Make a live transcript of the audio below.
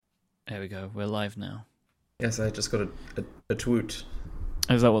There we go. We're live now. Yes, I just got a tweet.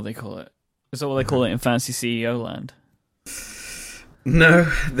 Is that what they call it? Is that what they call it in fancy CEO land? No,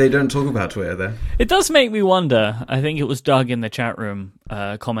 they don't talk about Twitter there. It does make me wonder. I think it was Doug in the chat room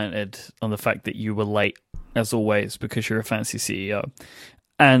commented on the fact that you were late, as always, because you're a fancy CEO.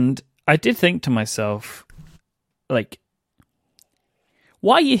 And I did think to myself, like,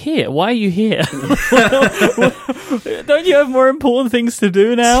 why are you here? Why are you here? Don't you have more important things to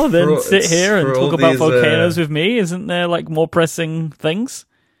do now than sit here and talk about volcanoes with me? Isn't there, like, more pressing things?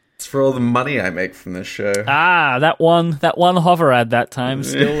 It's for all the money I make from this show. Ah, that one hover ad that time,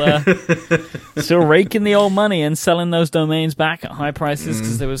 still raking the old money and selling those domains back at high prices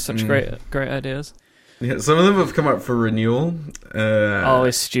because there was such great ideas. Yeah, some of them have come up for renewal.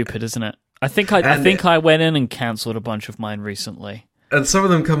 It's stupid, isn't it? I think I went in and cancelled a bunch of mine recently. And some of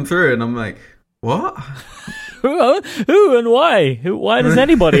them come through, and I'm like, what? Who and why? Why does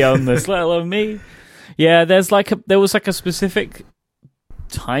anybody own this, let alone me? Yeah, there was a specific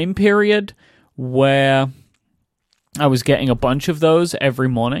time period where I was getting a bunch of those every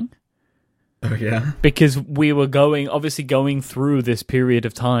morning. Oh yeah, because we were going through this period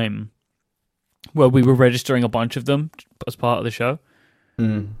of time where we were registering a bunch of them as part of the show.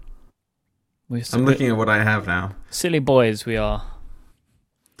 I'm looking at what I have now. Silly boys we are.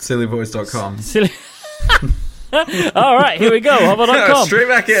 Sillyboys.com. Silly. All right, here we go. Hover.com. Straight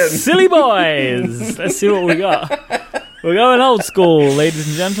back in. Silly boys. Let's see what we got. We're going old school, ladies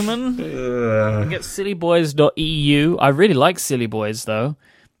and gentlemen. Get sillyboys.eu. I really like Silly Boys, though.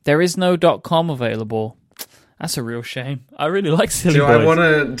 There is no .com available. That's a real shame. I really like Silly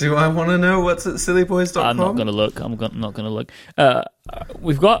Boys. Do I want to know what's at sillyboys.com? I'm not going to look. I'm not going to look.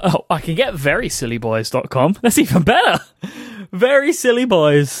 We've got... I can get verysillyboys.com. That's even better. Very Silly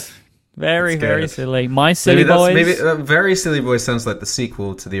Boys. Very silly. My Silly Boys. Very Silly Boys sounds like the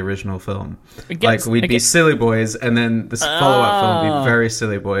sequel to the original film. We'd be Silly Boys, and then the follow-up film would be Very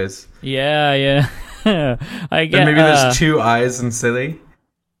Silly Boys. Yeah. I get. And maybe there's two I's in silly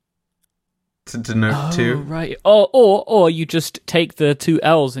to denote two. Right. Or you just take the two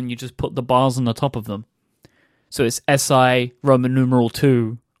L's and you just put the bars on the top of them. So it's SI Roman numeral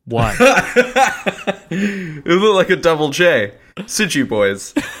 2 Y. It would look like a double J. Situ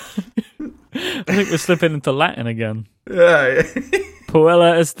Boys. I think we're slipping into Latin again. Yeah.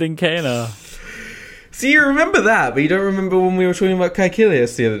 Puella Estincana. See, you remember that, but you don't remember when we were talking about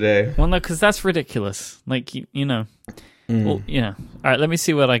Caecilius the other day. Well, no, because that's ridiculous. Like, you know. Well, you know. All right, let me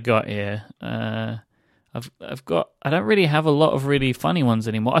see what I got here. I've got... I don't really have a lot of really funny ones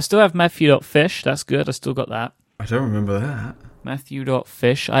anymore. I still have Matthew.fish. That's good. I still got that. I don't remember that.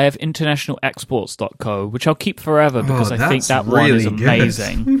 Matthew.fish. I have internationalexports.co, which I'll keep forever because I think that really one is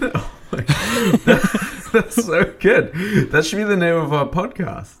amazing. That's so good. That should be the name of our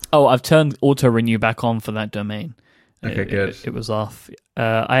podcast. Oh, I've turned auto-renew back on for that domain. Okay, good. It was off.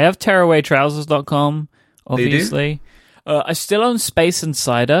 I have tearawaytrousers.com, obviously. I still own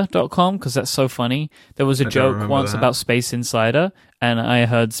spaceinsider.com because that's so funny. There was a joke once about Space Insider, and I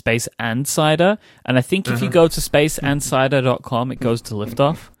heard Space and Cider, and I think if you go to spaceandcider.com, it goes to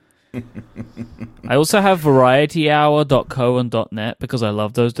Liftoff. I also have varietyhour.co and .net because I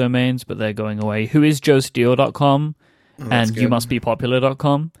love those domains, but they're going away. Whoisjoesteele.com and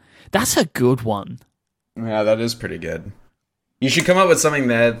youmustbepopular.com. That's a good one. Yeah, that is pretty good. You should come up with something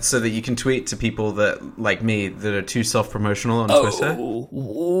there so that you can tweet to people that, like me, that are too self-promotional on Twitter.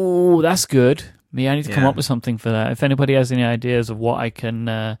 Oh, that's good. I need to come up with something for that. If anybody has any ideas of what I can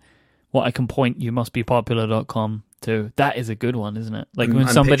point youmustbepopular.com to, that is a good one, isn't it? Like when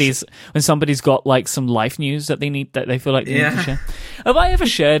somebody's got like some life news that they feel like they need to share. Have I ever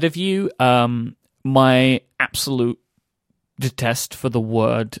shared with you my absolute detest for the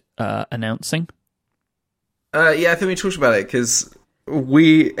word announcing? Yeah, I think we talked about it because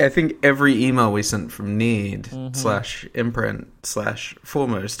I think every email we sent from Need /imprint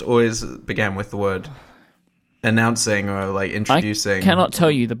 /foremost always began with the word announcing or like introducing. I cannot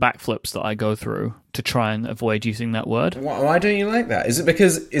tell you the backflips that I go through to try and avoid using that word. Why don't you like that? Is it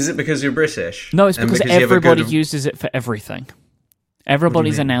because you're British? No, it's because everybody uses it for everything.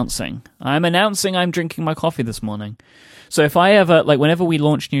 Everybody's announcing. I'm announcing I'm drinking my coffee this morning. So if I ever, like whenever we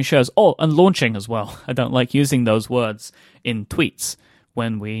launch new shows, and launching as well, I don't like using those words in tweets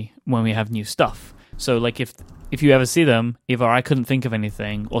when we have new stuff. So like if you ever see them, either I couldn't think of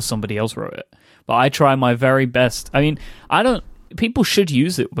anything or somebody else wrote it. But I try my very best. I mean, people should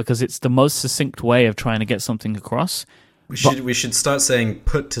use it because it's the most succinct way of trying to get something across. We should start saying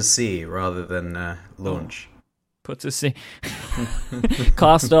put to sea rather than launch. Put to sea.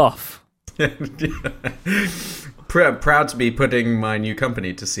 Cast off. Proud to be putting my new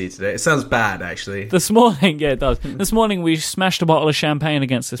company to sea today. It sounds bad, actually. This morning, yeah, it does. This morning we smashed a bottle of champagne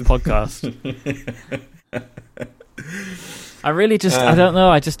against this podcast. I really just, I don't know.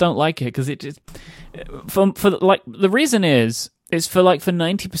 I just don't like it because it just, for like, the reason is, it's for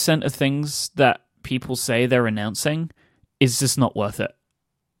 90% of things that people say they're announcing is just not worth it.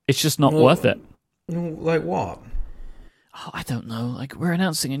 It's just not worth it. Like what? Oh, I don't know. Like, we're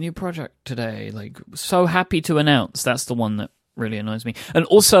announcing a new project today. Like, so happy to announce. That's the one that really annoys me. And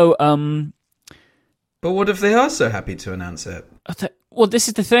also, but what if they are so happy to announce it? Well, this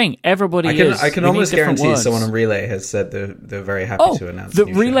is the thing. Everybody is. I can almost guarantee someone on Relay has said they're very happy to announce the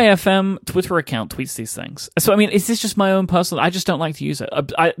Relay FM Twitter account tweets these things. So, I mean, is this just my own personal... I just don't like to use it.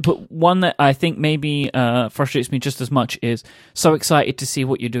 But one that I think maybe frustrates me just as much is so excited to see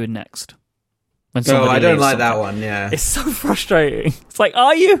what you're doing next. No, I don't like that one, yeah. It's so frustrating. It's like,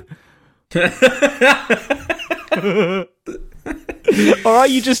 are you? Or are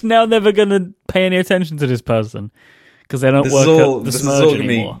you just now never going to pay any attention to this person? Because they don't work at the Smurge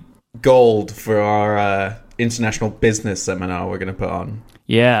anymore. Gold for our international business seminar we're going to put on.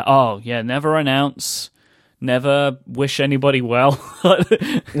 Yeah, oh, yeah, never announce, never wish anybody well.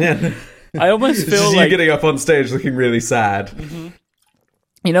 Yeah. I almost feel just like... you getting up on stage looking really sad. Mm-hmm.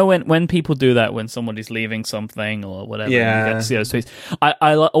 You know, when people do that, when somebody's leaving something or whatever, yeah. You get to see those tweets.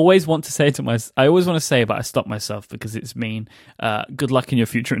 I always want to say I always want to say, but I stop myself because it's mean. Good luck in your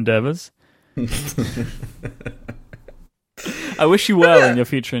future endeavors. I wish you well in your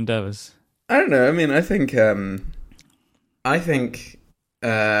future endeavors. I don't know. I mean, I think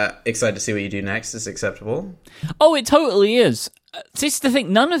excited to see what you do next is acceptable. Oh, it totally is. This is the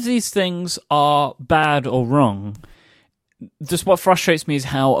thing. None of these things are bad or wrong. Just what frustrates me is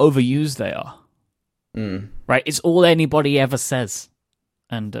how overused they are. Mm. Right? It's all anybody ever says.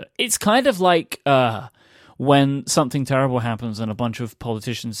 And it's kind of like when something terrible happens and a bunch of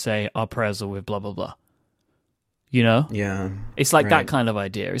politicians say, our prayers are with blah, blah, blah. You know? Yeah. It's like that kind of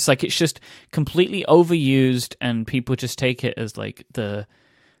idea. It's like it's just completely overused and people just take it as like the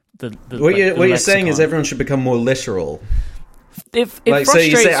what you're saying is everyone should become more literal. So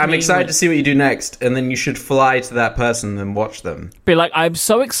you say, I'm excited to see what you do next, and then you should fly to that person and watch them. Be like, I'm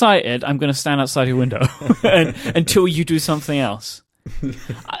so excited, I'm going to stand outside your window until you do something else.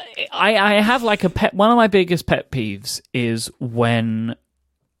 I have like a pet. One of my biggest pet peeves is when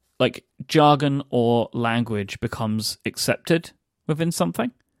like jargon or language becomes accepted within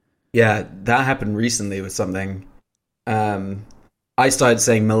something. Yeah, that happened recently with something. I started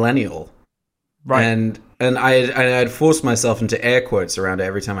saying millennial. Right. And I had forced myself into air quotes around it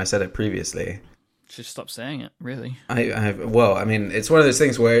every time I said it previously. Just stop saying it, really. I mean, it's one of those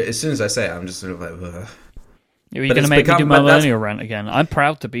things where as soon as I say it, I'm just sort of like, ugh. You're going to make me do my millennial rant again. I'm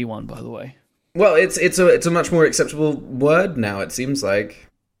proud to be one, by the way. Well, it's a much more acceptable word now, it seems like.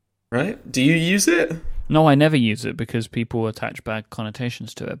 Right? Do you use it? No, I never use it because people attach bad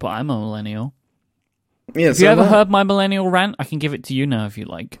connotations to it, but I'm a millennial. Yeah, have you ever heard my millennial rant? I can give it to you now if you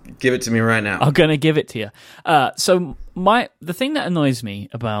like. Give it to me right now. I'm gonna give it to you. So the thing that annoys me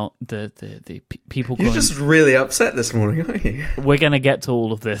about the people... You're just really upset this morning, aren't you? We're gonna get to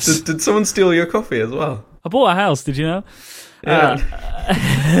all of this. Did someone steal your coffee as well? I bought a house, did you know? Yeah.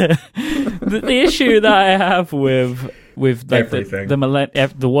 The issue that I have with like everything.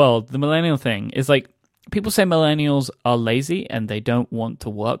 the world, the millennial thing is like, people say millennials are lazy and they don't want to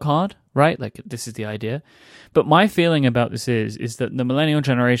work hard, right? Like, this is the idea. But my feeling about this is that the millennial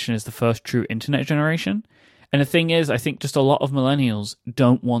generation is the first true internet generation. And the thing is, I think just a lot of millennials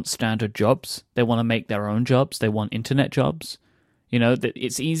don't want standard jobs. They want to make their own jobs. They want internet jobs. You know,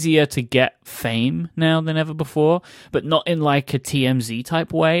 it's easier to get fame now than ever before, but not in like a TMZ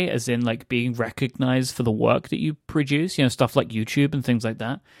type way, as in like being recognized for the work that you produce, you know, stuff like YouTube and things like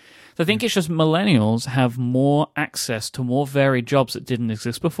that. So I think it's just millennials have more access to more varied jobs that didn't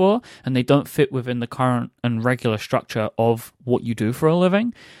exist before, and they don't fit within the current and regular structure of what you do for a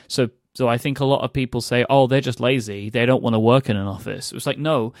living. So I think a lot of people say, oh, they're just lazy. They don't want to work in an office. It's like,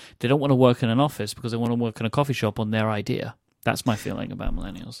 no, they don't want to work in an office because they want to work in a coffee shop on their idea. That's my feeling about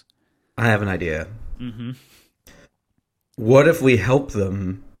millennials. I have an idea. Mm-hmm. What if we help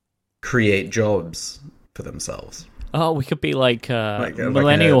them create jobs for themselves? Oh, we could be like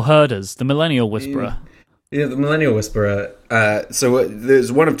millennial herders, the millennial whisperer. Yeah, the millennial whisperer. So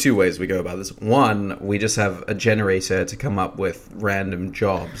there's one of two ways we go about this. One, we just have a generator to come up with random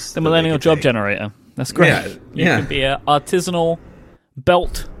jobs. The millennial job generator. That's great. Yeah, you could be an artisanal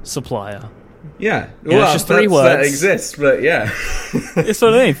belt supplier. Yeah. Well, it's just 3 words. That exists, but yeah. It's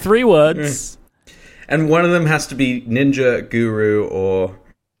what I mean. 3 words. And one of them has to be ninja, guru, or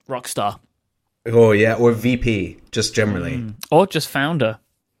Rockstar. Oh, yeah, or VP, just generally. Or just founder.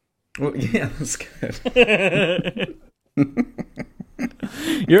 Well, yeah, that's good.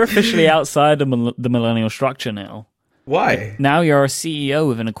 You're officially outside the millennial structure now. Why? Now you're a CEO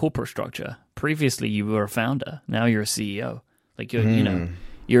within a corporate structure. Previously, you were a founder. Now you're a CEO. Like you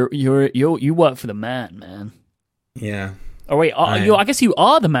work for the man. Yeah. Oh wait, I guess you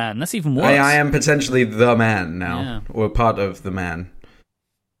are the man. That's even worse. I am potentially the man now, or part of the man.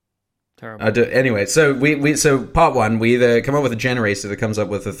 Terrible. Anyway, so so part one, we either come up with a generator that comes up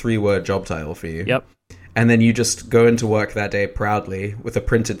with a 3-word job title for you. Yep. And then you just go into work that day proudly with a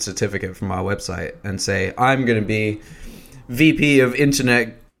printed certificate from our website and say, I'm going to be VP of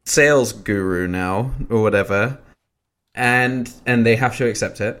Internet Sales Guru now, or whatever. And they have to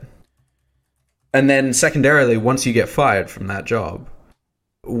accept it. And then secondarily, once you get fired from that job,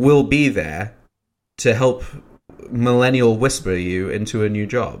 we'll be there to help millennial whisper you into a new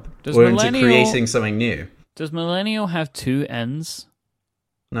job. Into creating something new. Does millennial have 2 N's?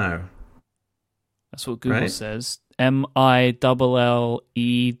 No. That's what Google says. MILLENNIAL.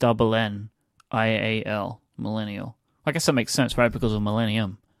 Millennial. I guess that makes sense, right? Because of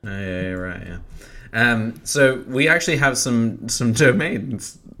millennium. Yeah, right, yeah. So we actually have some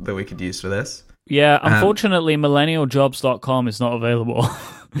domains that we could use for this. Yeah, unfortunately, millennialjobs.com is not available.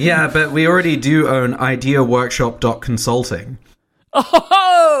 Yeah, but we already do own ideaworkshop.consulting.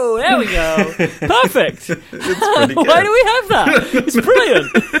 Oh, there we go. Perfect. Why do we have that? It's brilliant.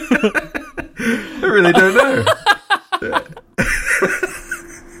 I really don't know.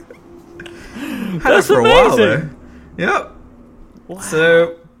 Had it for a while, though. Yep. Wow.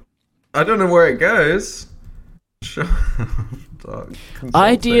 So, I don't know where it goes.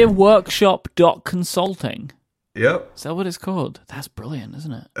 Ideaworkshop.consulting. Yep. Is that what it's called? That's brilliant,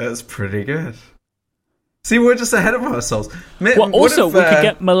 isn't it? That's pretty good. See, we're just ahead of ourselves. Well, also, we could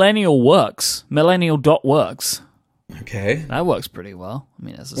get Millennial Works. Millennial.works. Okay. That works pretty well. I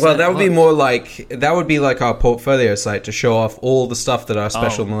mean, that would be more like... That would be like our portfolio site to show off all the stuff that our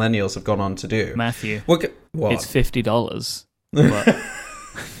special millennials have gone on to do. Matthew, what? It's $50. But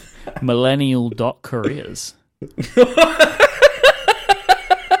millennial.careers.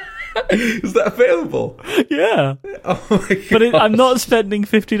 Is that available? Yeah. Oh my God. But I'm not spending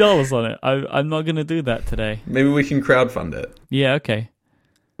 $50 on it. I'm not going to do that today. Maybe we can crowdfund it. Yeah, okay.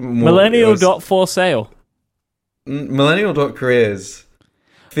 Millennial.forsale. Millennial.careers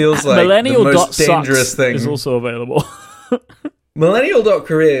feels like the most dangerous thing. Is also available.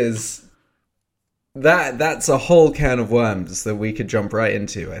 Millennial.careers, that's a whole can of worms that we could jump right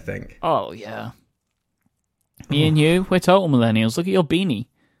into, I think. Oh, yeah. Me and you, we're total millennials. Look at your beanie.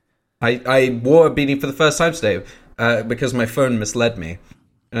 I wore a beanie for the first time today because my phone misled me.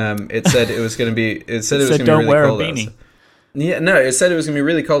 It said it was going to be. It said it was going to be really cold outside. Yeah, no, it said it was going to be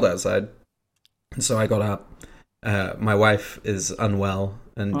really cold outside. So I got up. My wife is unwell,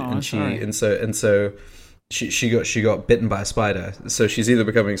 and so she got bitten by a spider. So she's either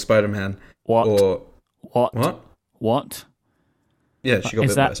becoming Spider-Man or what? Yeah, she got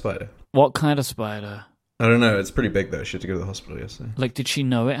bitten by a spider. What kind of spider? I don't know. It's pretty big, though. She had to go to the hospital yesterday. Like, did she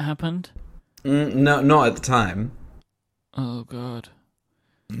know it happened? No, not at the time. Oh, God.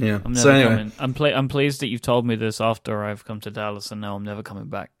 Yeah. So anyway. I'm pleased that you've told me this after I've come to Dallas, and now I'm never coming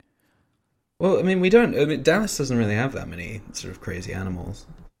back. Well, I mean, Dallas doesn't really have that many sort of crazy animals.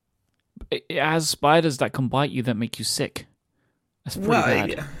 It has spiders that can bite you that make you sick. That's pretty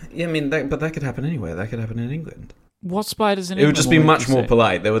bad. Yeah, I mean, but that could happen anywhere. That could happen in England. What spiders in England? It would just be much more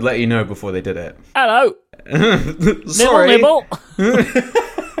polite. They would let you know before they did it. Hello. Sorry. Nibble.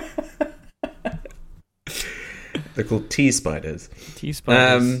 They're called tea spiders. Tea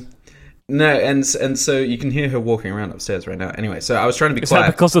spiders. No, and so you can hear her walking around upstairs right now. Anyway, so I was trying to be quiet. Is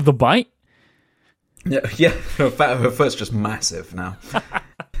that because of the bite? Yeah. Her foot's just massive now.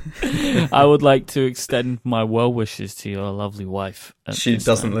 I would like to extend my well wishes to your lovely wife. She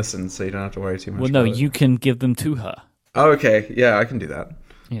doesn't listen, so you don't have to worry too much. Well, no, you can give them to her. Oh, okay. Yeah, I can do that.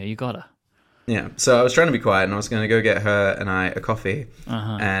 Yeah, you gotta. Yeah. So I was trying to be quiet, and I was going to go get her and I a coffee,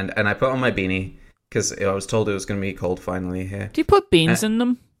 and I put on my beanie because I was told it was going to be cold finally here. Do you put beans in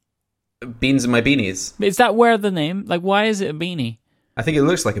them? Beans in my beanies. Is that where the name? Like, why is it a beanie? I think it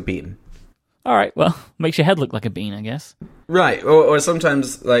looks like a bean. All right, well, makes your head look like a bean, I guess. Right, or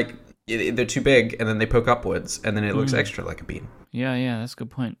sometimes, like, they're too big, and then they poke upwards, and then it looks extra like a bean. Yeah, that's a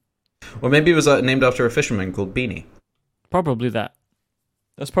good point. Or maybe it was named after a fisherman called Beanie. Probably that.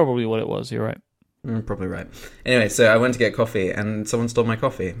 That's probably what it was, you're right. Probably right. Anyway, so I went to get coffee, and someone stole my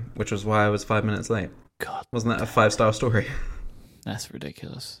coffee, which was why I was 5 minutes late. God. Wasn't that a 5-star story? That's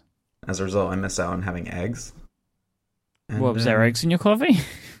ridiculous. As a result, I missed out on having eggs. And, what, was there eggs in your coffee?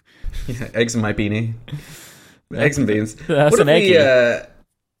 Yeah, eggs in my beanie. Eggs and beans. That's an eggie.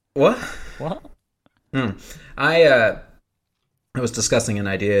 What? What? I was discussing an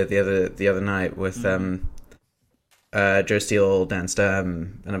idea the other night with Joe Steele, Dan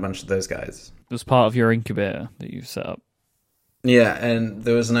Sturm, and a bunch of those guys. It was part of your incubator that you've set up. Yeah, and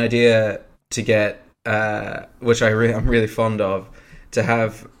there was an idea to get, which I'm really fond of, to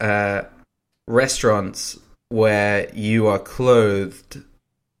have restaurants where you are clothed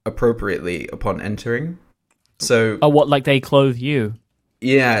appropriately upon entering. So, what, like they clothe you?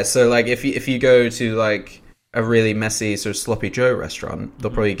 Yeah, so like if you go to like a really messy sort of Sloppy Joe restaurant,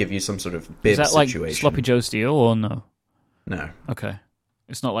 they'll probably give you some sort of bib situation. Is that situation. Like Sloppy Joe Steele or no? No. Okay.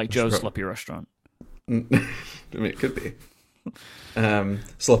 It's not like Joe's Sloppy Restaurant. I mean, it could be.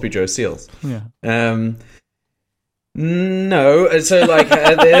 Sloppy Joe Steele's. Yeah. No, so like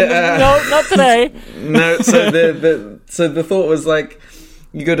no, not today. No, so the thought was like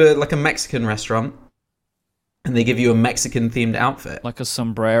you go to like a Mexican restaurant and they give you a Mexican themed outfit, like a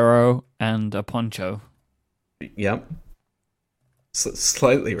sombrero and a poncho. Yep.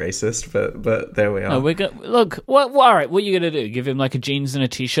 Slightly racist, but there we are. No, look. What? All right. What are you gonna do? Give him like a jeans and a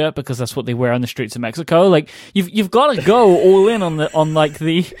t-shirt because that's what they wear on the streets of Mexico? Like you've got to go all in on like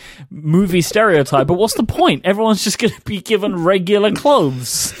the movie stereotype. But what's the point? Everyone's just gonna be given regular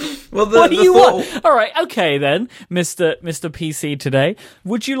clothes. Well, what do you want? All right. Okay then, Mr. PC today.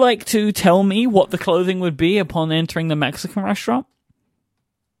 Would you like to tell me what the clothing would be upon entering the Mexican restaurant?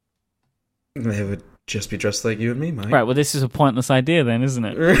 They would just be dressed like you and me, Mike. Right, well, this is a pointless idea then, isn't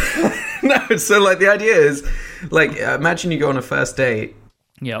it? No, so, like, the idea is, like, imagine you go on a first date.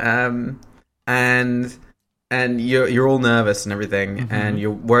 Yeah. And you're all nervous and everything, and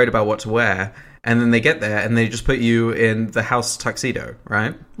you're worried about what to wear, and then they get there, and they just put you in the house tuxedo,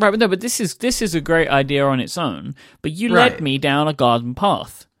 right? Right, but no, but this is a great idea on its own, but you led me down a garden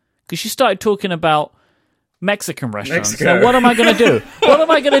path. Because you started talking about Mexican restaurants. Now, what am I going to do? What am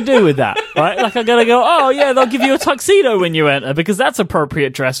I going to do with that? Right? Like, I'm going to go, oh, yeah, they'll give you a tuxedo when you enter because that's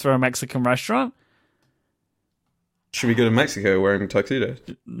appropriate dress for a Mexican restaurant. Should we go to Mexico wearing tuxedos?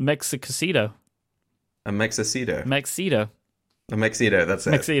 Mexicito. A Mexicito. Mexito. A Mexito, that's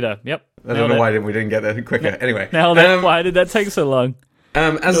it. Mexito, yep. I don't know why we didn't get there quicker. Anyway. Why did that take so long?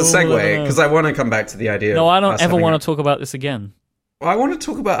 As a segue, because I want to come back to the idea No, I don't ever want to talk about this again. Well, I want to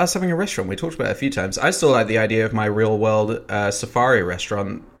talk about us having a restaurant. We talked about it a few times. I still like the idea of my real-world safari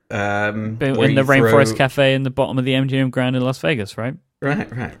restaurant. In the Rainforest Cafe in the bottom of the MGM Grand in Las Vegas, right? Right.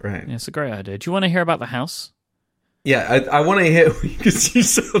 Yeah, it's a great idea. Do you want to hear about the house? Yeah, I want to hear, because you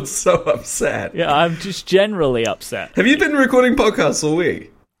sound so upset. Yeah, I'm just generally upset. Have you been recording podcasts all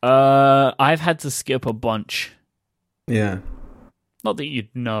week? I've had to skip a bunch. Yeah. Not that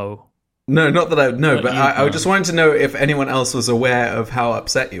you'd know. No, not that I know, but I just wanted to know if anyone else was aware of how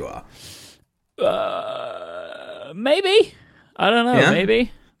upset you are. Maybe. I don't know. Yeah?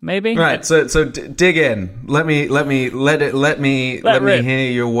 Maybe. Right. So dig in. Let me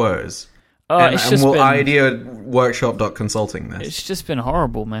hear your wors. And we'll ideaworkshop.consulting this. It's just been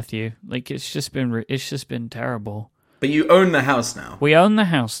horrible, Matthew. Like it's just been terrible. But you own the house now. We own the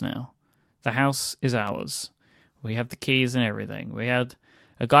house now. The house is ours. We have the keys and everything. We had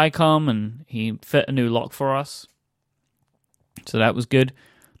a guy come and he fit a new lock for us. So that was good.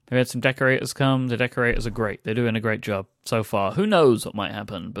 We had some decorators come. The decorators are great. They're doing a great job so far. Who knows what might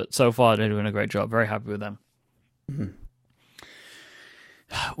happen, but so far they're doing a great job. Very happy with them. Mm-hmm.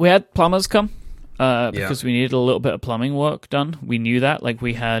 We had plumbers come because we needed a little bit of plumbing work done. We knew that. Like,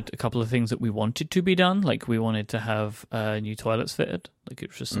 we had a couple of things that we wanted to be done. Like, we wanted to have new toilets fitted. Like, it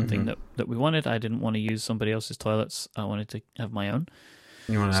was just something that we wanted. I didn't want to use somebody else's toilets. I wanted to have my own.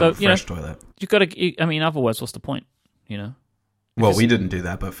 You want to have a fresh toilet. You've got to... I mean, otherwise, what's the point? You know? Well, we didn't do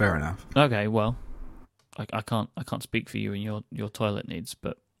that, but fair enough. Okay, well, I can't speak for you and your toilet needs,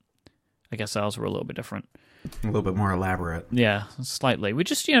 but I guess ours were a little bit different. A little bit more elaborate. Yeah, slightly. We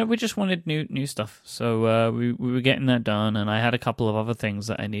just wanted new stuff. So we were getting that done, and I had a couple of other things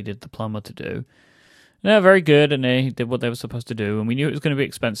that I needed the plumber to do. They're very good, and they did what they were supposed to do. And we knew it was going to be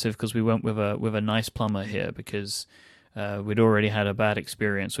expensive because we went with a nice plumber here because we'd already had a bad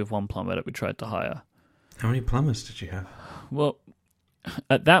experience with one plumber that we tried to hire. How many plumbers did you have? Well,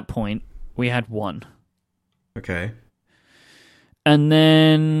 at that point, we had one. Okay. And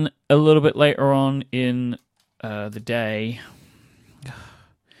then a little bit later on in the day,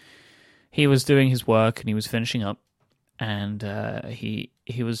 he was doing his work and he was finishing up, and he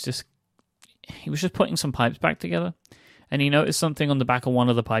was just putting some pipes back together, and he noticed something on the back of one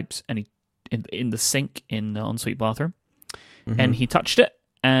of the pipes, and in the sink in the ensuite bathroom, and he touched it,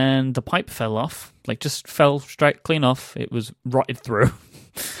 and the pipe fell off, like just fell straight clean off. It was rotted through.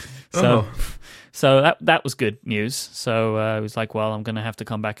 So that was good news. So I was like, well, I'm going to have to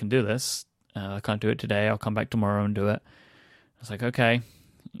come back and do this. I can't do it today. I'll come back tomorrow and do it. I was like, okay,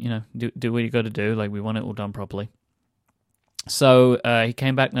 do what you got to do. Like, we want it all done properly. So he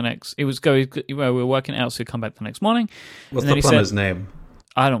came back we were working out, so he'd come back the next morning. What's the plumber's name?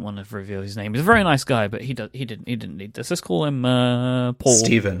 I don't want to reveal his name. He's a very nice guy, but he didn't need this. Let's call him Paul.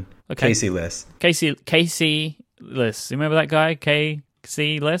 Stephen. Okay. Casey Liss. Casey Liss. You remember that guy?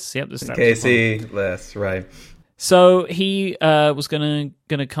 Casey Liss? Yep. Casey Liss, right. So he was gonna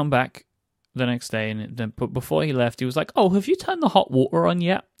come back the next day, but before he left, he was like, "Oh, have you turned the hot water on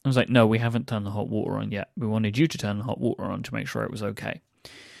yet?" I was like, "No, we haven't turned the hot water on yet. We wanted you to turn the hot water on to make sure it was okay."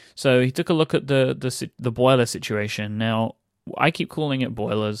 So he took a look at the boiler situation. Now, I keep calling it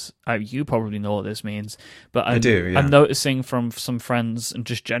boilers. You probably know what this means, but I do. Yeah. I'm noticing from some friends and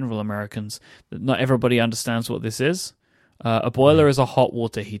just general Americans that not everybody understands what this is. A boiler is a hot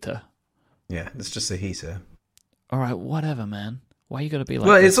water heater. Yeah, it's just a heater. All right, whatever, man. Why you gotta be like?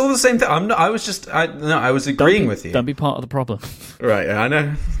 Well, it's all the same thing. I was agreeing with you. Don't be part of the problem. Right, I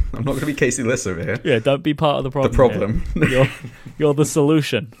know. I'm not gonna be Casey Liss over here. Yeah, don't be part of the problem. The problem. You're the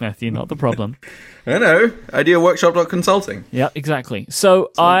solution, Matthew, not the problem. I know. Ideaworkshop.consulting. Yeah, exactly.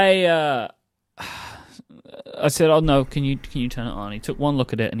 So I said, "Oh no, can you turn it on?" He took one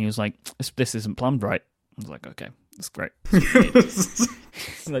look at it and he was like, "This isn't plumbed right." I was like, "Okay, that's great."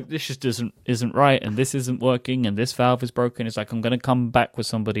 Like, this just isn't right, and this isn't working, and this valve is broken. It's like, I'm going to come back with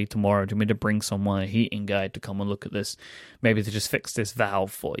somebody tomorrow. Do you want me to bring someone, a heating guy, to come and look at this? Maybe to just fix this valve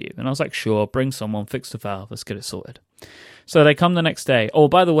for you. And I was like, sure, bring someone, fix the valve, let's get it sorted. So they come the next day. Oh,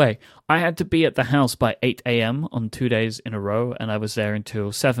 by the way, I had to be at the house by 8 a.m. on 2 days in a row, and I was there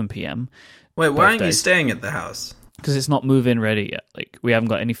until 7 p.m. Wait, why aren't you staying at the house? Because it's not move-in ready yet. Like, we haven't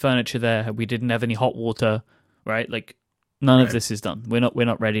got any furniture there. We didn't have any hot water, right? Like, none of this is done. We're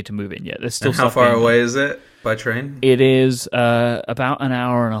not ready to move in yet. There's still. And how far away is it by train? It is about an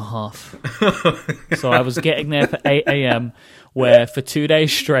hour and a half. So I was getting there for 8 a.m., where for 2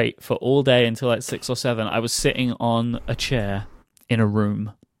 days straight, for all day until like 6 or 7, I was sitting on a chair in a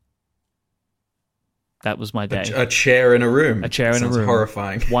room. That was my day. A chair in a room. A chair in a room.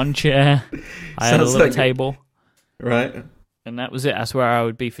 Horrifying. One chair. I had a little table. Right. And that was it. That's where I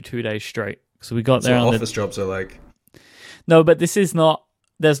would be for 2 days straight. So we got there. That's what office jobs are like. No, but this is not.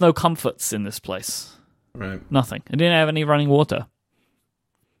 There's no comforts in this place. Right. Nothing. I didn't have any running water.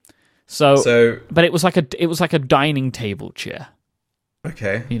 So, but it was like a dining table chair.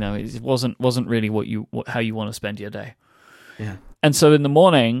 Okay. It wasn't really how you want to spend your day. Yeah. And so in the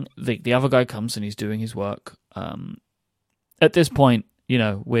morning, the other guy comes and he's doing his work. At this point,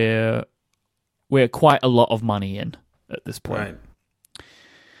 we're quite a lot of money in at this point. Right.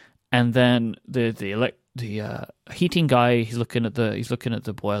 And then the heating guy, he's looking at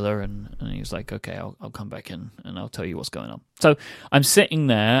the boiler and he's like, okay, I'll come back in and I'll tell you what's going on. So I'm sitting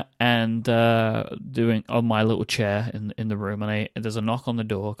there and doing on my little chair in the room, and there's a knock on the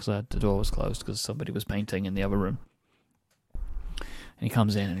door because the door was closed because somebody was painting in the other room. And he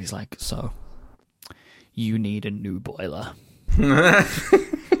comes in and he's like, so you need a new boiler. And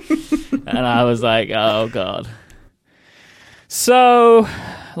I was like, oh God. So,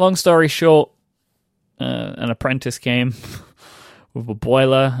 long story short, an apprentice came with a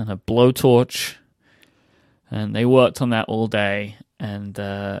boiler and a blowtorch, and they worked on that all day. And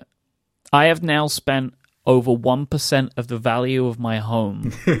I have now spent over 1% of the value of my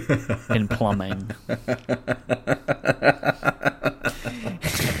home in plumbing.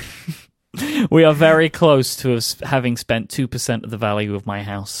 We are very close to having spent 2% of the value of my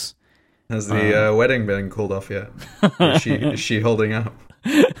house. Has the wedding been called off yet? Is she holding up?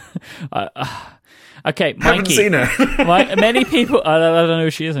 Okay, Mikey. Haven't seen her. Many people, I don't know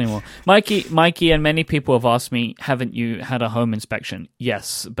who she is anymore. Mikey and many people have asked me, haven't you had a home inspection?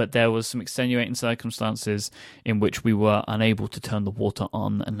 Yes, but there was some extenuating circumstances in which we were unable to turn the water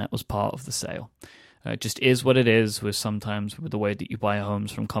on, and that was part of the sale. It just is what it is sometimes with the way that you buy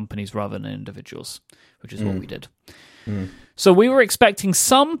homes from companies rather than individuals, which is what we did. So we were expecting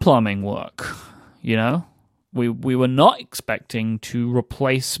some plumbing work, We were not expecting to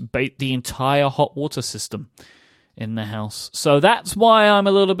replace the entire hot water system in the house. So that's why I'm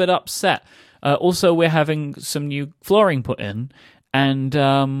a little bit upset. Also, we're having some new flooring put in, and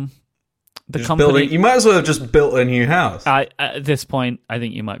the company... You might as well have just built a new house. At this point, I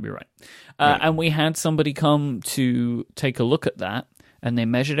think you might be right. And we had somebody come to take a look at that, and they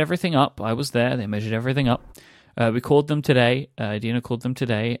measured everything up. I was there. They measured everything up. We called them today. Dina called them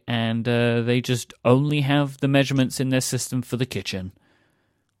today, and they just only have the measurements in their system for the kitchen.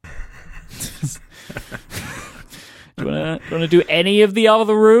 Do you want to do any of the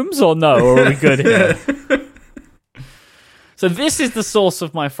other rooms or no? Or are we good here? So this is the source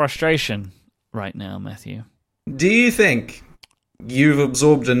of my frustration right now, Matthew. Do you think you've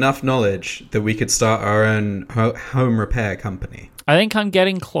absorbed enough knowledge that we could start our own home repair company? I think I'm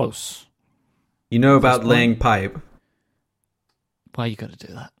getting close. You know about laying pipe? Why you got to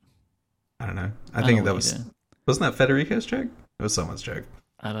do that? I don't know. I think that was... Wasn't that Federico's joke? It was someone's joke.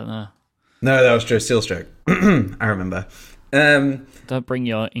 I don't know. No, that was Joe Steele's joke. I remember. Don't bring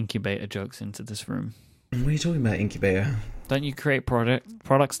your incubator jokes into this room. What are you talking about, incubator? Don't you create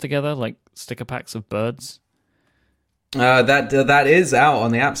products together, like sticker packs of birds? That is out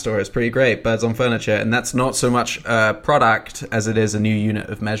on the App Store. It's pretty great, Birds on Furniture, and that's not so much a product as it is a new unit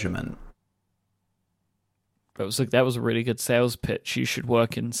of measurement. That was a really good sales pitch. You should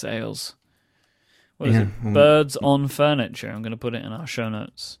work in sales. What is it? Birds on Furniture. I'm going to put it in our show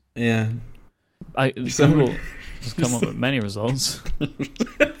notes. Yeah. Google has come up with many results.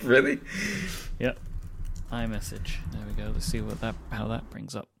 Really? Yep. iMessage. There we go. Let's see how that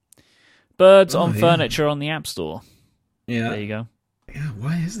brings up. Birds on Furniture on the App Store. Yeah. There you go. Yeah,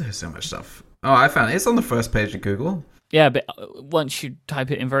 why is there so much stuff? Oh, I found it. It's on the first page of Google. Yeah, but once you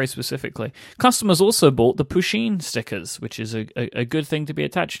type it in very specifically. Customers also bought the Pusheen stickers, which is a good thing to be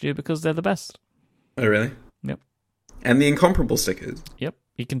attached to because they're the best. Oh, really? Yep. And the incomparable stickers. Yep.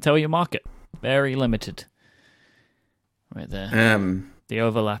 You can tell your market. Very limited. Right there. The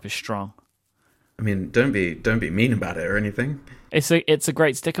overlap is strong. I mean, don't be mean about it or anything. It's a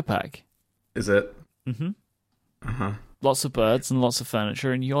great sticker pack. Is it? Mm-hmm. Uh-huh. Lots of birds and lots of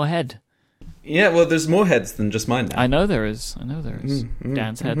furniture in your head. Yeah, well, there's more heads than just mine now. I know there is.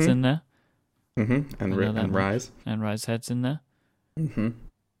 Dan's head's in there. Mm-hmm. And Rise. And Rise head's in there. Mm-hmm.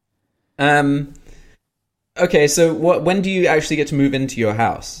 Okay, so when do you actually get to move into your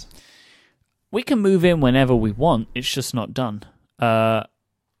house? We can move in whenever we want. It's just not done. And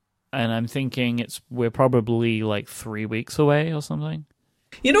I'm thinking we're probably like 3 weeks away or something.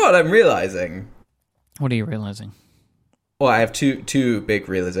 You know what I'm realizing? What are you realizing? Well, I have two big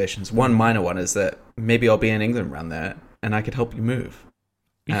realizations. One minor one is that maybe I'll be in England around there, and I could help you move.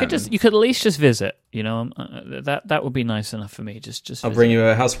 You could at least just visit. You know, that would be nice enough for me. Just I'll bring you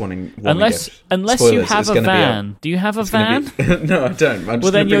a housewarming unless gift. Unless Spoilers, you have a van. Do you have a van? No, I don't.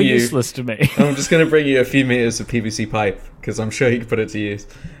 Well, then you're useless to me. I'm just going to bring you a few meters of PVC pipe because I'm sure you can put it to use.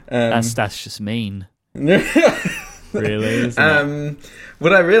 That's just mean. Really? Isn't it?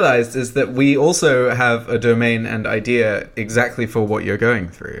 What I realized is that we also have a domain and idea exactly for what you're going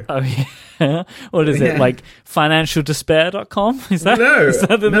through. Oh, yeah. What is it? Like financialdespair.com? Is that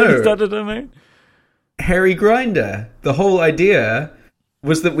the domain? Harry Grinder. The whole idea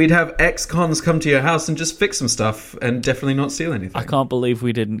was that we'd have ex-cons come to your house and just fix some stuff and definitely not steal anything. I can't believe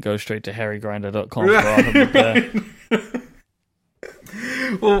we didn't go straight to harrygrinder.com rather than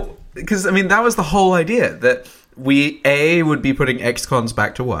Well, because, I mean, that was the whole idea, that we, A, would be putting ex-cons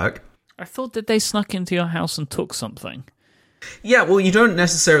back to work. I thought that they snuck into your house and took something. Yeah, well, you don't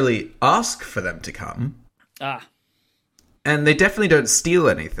necessarily ask for them to come. And they definitely don't steal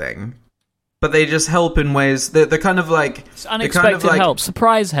anything. But they just help in ways... They're kind of like... It's unexpected help.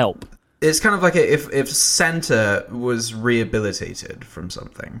 Surprise help. It's kind of like if Santa was rehabilitated from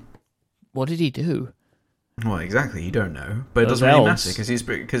something. What did he do? Well, exactly. You don't know. But it doesn't really matter because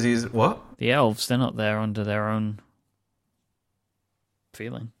he's... What? The elves, they're not there under their own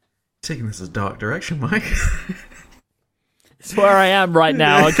feeling. Taking this as a dark direction, Mike. It's where I am right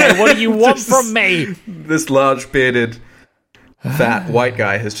now, okay? What do you want from me? This large, bearded, fat, white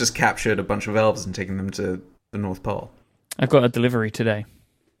guy has just captured a bunch of elves and taken them to the North Pole. I've got a delivery today.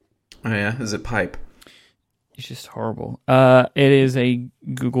 Oh, yeah? Is it pipe? It's just horrible. It is a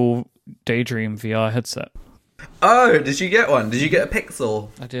Google Daydream VR headset. Oh, did you get one? Did you get a Pixel?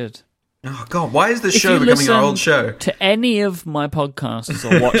 I did. Oh, God, why is this show becoming our old show? To any of my podcasts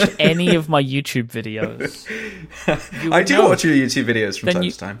or watched any of my YouTube videos. I do watch your YouTube videos from time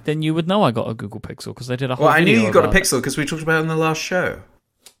to time. Then you would know I got a Google Pixel because I did a whole video. Well, I knew you got a it. Pixel because we talked about it in the last show.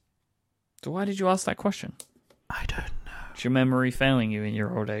 So why did you ask that question? I don't know. Is your memory failing you in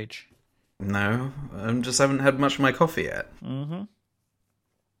your old age? No, I just haven't had much of my coffee yet. Mm-hmm.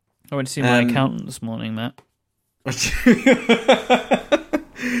 I went to see my accountant this morning, Matt.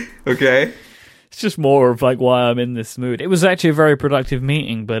 Okay. It's just more of like why I'm in this mood. It was actually a very productive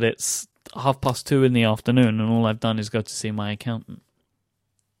meeting, but it's 2:30 in the afternoon, and all I've done is go to see my accountant.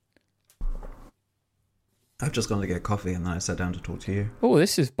 I've just gone to get coffee, and then I sat down to talk to you. Oh,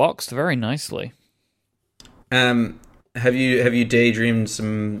 this is boxed very nicely. Have you daydreamed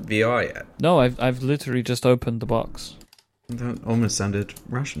some VR yet? No, I've literally just opened the box. That almost sounded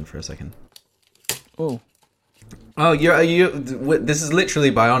Russian for a second. Oh. Oh, this is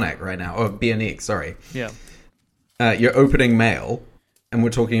literally Bionic right now, or Bionic, sorry. Yeah. You're opening mail, and we're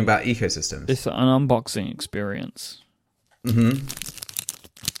talking about ecosystems. It's an unboxing experience. Mm-hmm.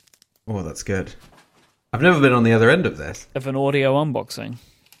 Oh, that's good. I've never been on the other end of this. Of an audio unboxing.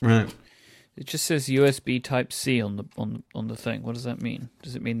 Right. It just says USB Type-C on the thing. What does that mean?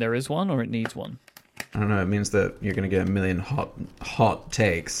 Does it mean there is one, or it needs one? I don't know. It means that you're going to get a million hot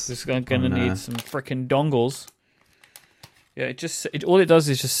takes. This is going to need some freaking dongles. Yeah, all it does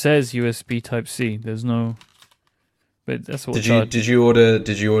is just says USB Type-C. There's no... But that's what did you order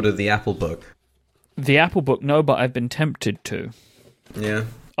the Apple Book? The Apple Book, no, but I've been tempted to. Yeah.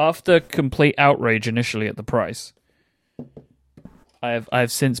 After complete outrage initially at the price,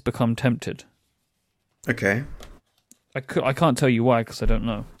 I've since become tempted. Okay. I can't tell you why, because I don't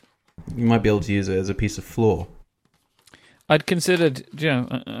know. You might be able to use it as a piece of floor. I'd considered,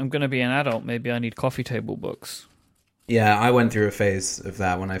 I'm going to be an adult. Maybe I need coffee table books. Yeah, I went through a phase of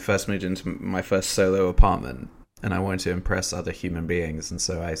that when I first moved into my first solo apartment, and I wanted to impress other human beings, and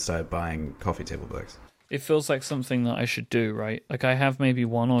so I started buying coffee table books. It feels like something that I should do, right? Like, I have maybe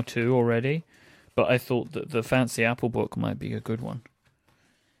one or two already, but I thought that the fancy Apple Book might be a good one.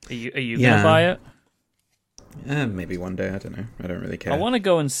 Are you going to buy it? Maybe one day, I don't know. I don't really care. I want to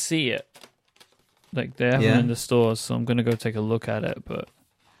go and see it. Like, they have them in the stores, so I'm going to go take a look at it, but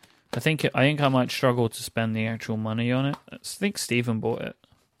I think I might struggle to spend the actual money on it. I think Stephen bought it.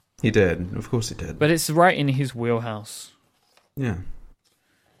 He did. Of course he did. But it's right in his wheelhouse. Yeah.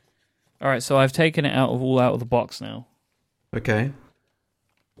 All right, so I've taken it out of the box now. Okay.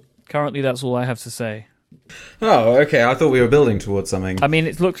 Currently, that's all I have to say. Oh, okay. I thought we were building towards something. I mean,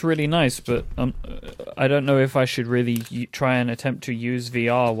 it looks really nice, but I don't know if I should really try and attempt to use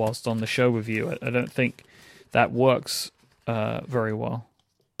VR whilst on the show with you. I don't think that works very well.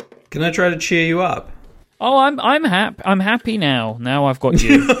 Can I try to cheer you up? Oh, I'm happy. I'm happy now. Now I've got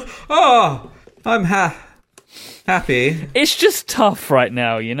you. Oh, I'm happy. It's just tough right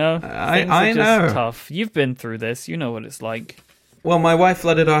now, you know. I know. Just tough. You've been through this. You know what it's like. Well, my wife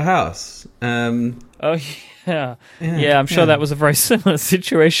flooded our house. Oh yeah. I'm sure that was a very similar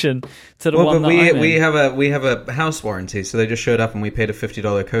situation to the one but that we have a house warranty, so they just showed up and we paid a $50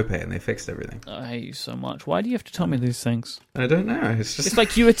 copay and they fixed everything. I hate you so much. Why do you have to tell me these things? I don't know. It's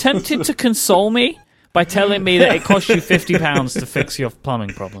like you attempted to console me by telling me that it cost you £50 to fix your plumbing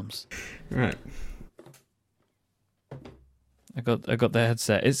problems. Right. I got the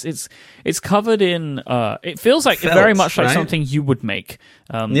headset. It's covered in. It feels like felt, very much like right? something you would make.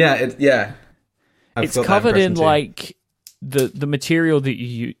 It's covered in too. Like the material that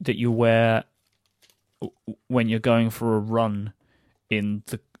you wear when you're going for a run in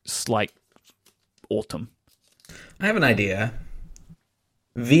the slight autumn. I have an idea.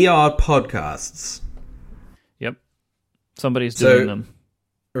 VR podcasts. Yep, somebody's doing them.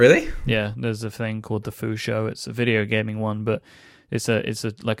 Really? Yeah, there's a thing called the Foo Show. It's a video gaming one, but it's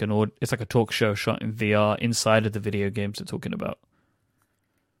like a talk show shot in VR inside of the video games they're talking about.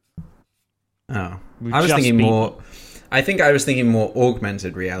 Oh, I was thinking more. I think I was thinking more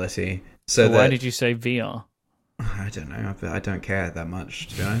augmented reality. So why did you say VR? I don't know. I don't care that much,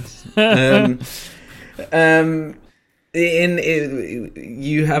 to be honest.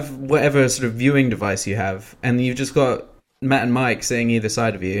 You have whatever sort of viewing device you have, and you've just got Matt and Mike sitting either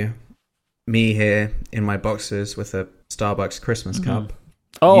side of you. Me here in my boxes with a Starbucks Christmas cup.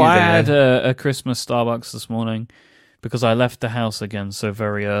 Oh, I had a Christmas Starbucks this morning because I left the house again so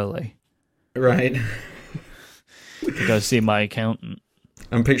very early. Right. To go see my accountant.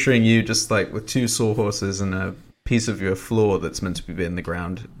 I'm picturing you just like with two sawhorses and a piece of your floor that's meant to be in the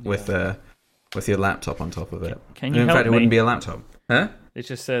ground with your laptop on top of it. Can you help me? In fact, it wouldn't be a laptop. Huh? It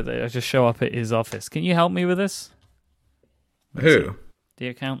just said that I just show up at his office. Can you help me with this? Who? The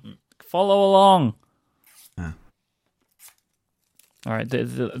accountant. Follow along. Ah. All right,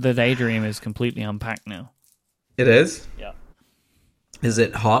 the daydream is completely unpacked now. It is? Yeah. Is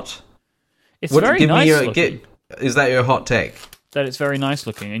it hot? It's very nice looking. Is that your hot take? That it's very nice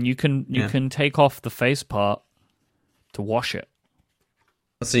looking, and you can take off the face part to wash it.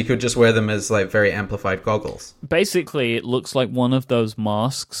 So you could just wear them as like very amplified goggles. Basically, it looks like one of those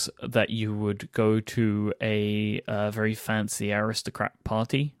masks that you would go to a very fancy aristocrat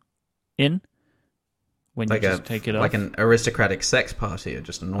party in. When you just take it off. Like an aristocratic sex party or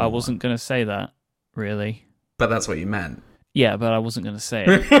just a normal I wasn't going to say that, really. But that's what you meant. Yeah, but I wasn't going to say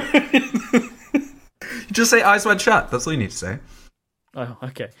it. You just say eyes wide shut. That's all you need to say. Oh,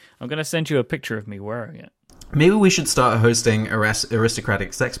 okay. I'm going to send you a picture of me wearing it. Maybe we should start hosting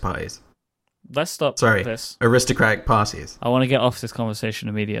aristocratic sex parties. Let's stop this. Aristocratic parties. I want to get off this conversation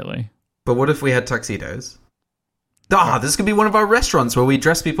immediately. But what if we had tuxedos? This could be one of our restaurants where we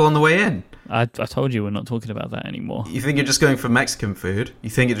dress people on the way in. I told you we're not talking about that anymore. You think you're just going for Mexican food? You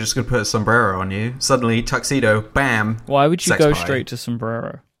think you're just going to put a sombrero on you? Suddenly, tuxedo, bam. Why would you go pie. straight to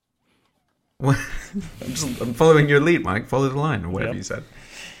sombrero? I'm following your lead, Mike. Follow the line, or whatever you said.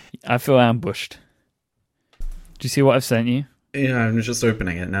 I feel ambushed. Do you see what I've sent you? Yeah, I'm just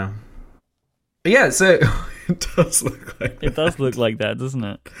opening it now. Yeah, so it does look like that. It does look like that, doesn't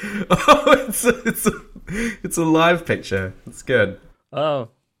it? Oh, it's a live picture. It's good. Oh,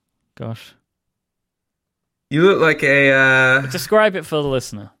 gosh. You look like a... Describe it for the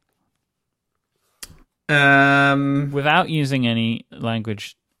listener. Without using any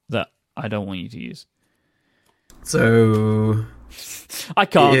language that I don't want you to use. So... I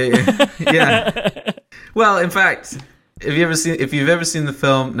can't. Yeah. Well, in fact, if you've ever seen the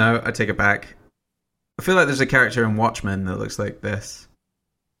film... No, I take it back. I feel like there's a character in Watchmen that looks like this.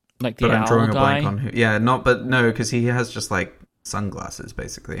 Like the but I'm drawing guy? a blank on who. Yeah, because he has just like sunglasses,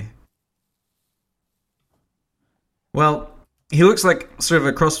 basically. Well, he looks like sort of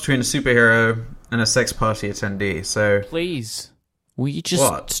a cross between a superhero and a sex party attendee. So please, will you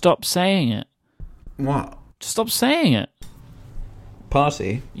just stop saying it? What? Just stop saying it.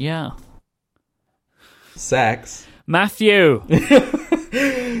 Party? Yeah. Sex? Matthew!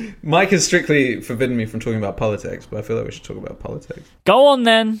 Mike has strictly forbidden me from talking about politics, but I feel like we should talk about politics. Go on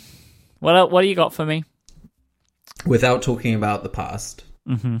then. What do you got for me? Without talking about the past.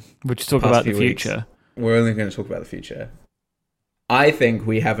 Mm-hmm. We'll just talk about the future. We're only going to talk about the future. I think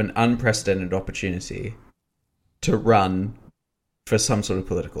we have an unprecedented opportunity to run for some sort of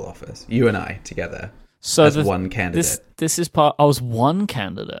political office. You and I together as one candidate. This is part... I was one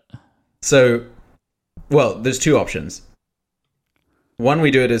candidate. So, well, there's two options. One,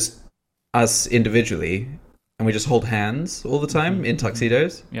 we do it as us individually, and we just hold hands all the time in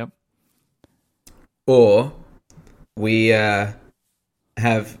tuxedos. Yep. Or we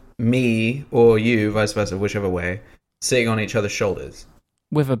have me or you, vice versa, whichever way, sitting on each other's shoulders.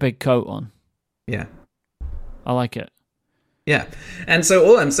 With a big coat on. Yeah. I like it. Yeah. And so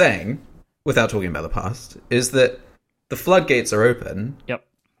all I'm saying, without talking about the past, is that the floodgates are open. Yep.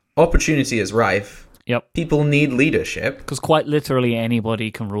 Opportunity is rife. Yep. People need leadership. Because quite literally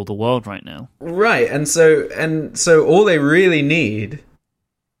anybody can rule the world right now. Right. And so all they really need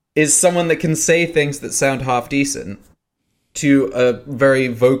is someone that can say things that sound half decent to a very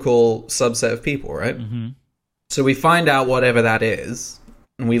vocal subset of people, right? Mm-hmm. So we find out whatever that is,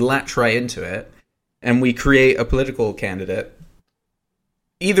 and we latch right into it, and we create a political candidate,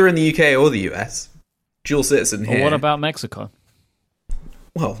 either in the UK or the US, dual citizen here. Or what about Mexico?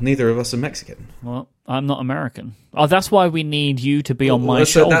 Well, neither of us are Mexican. Well, I'm not American. Oh, that's why we need you to be on my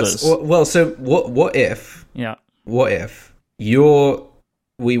shoulders. So what if... Yeah. What if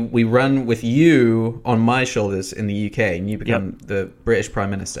we run with you on my shoulders in the UK and you become the British Prime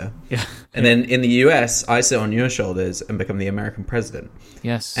Minister? Yeah. And then in the US, I sit on your shoulders and become the American President.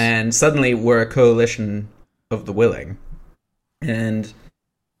 Yes. And suddenly we're a coalition of the willing. And...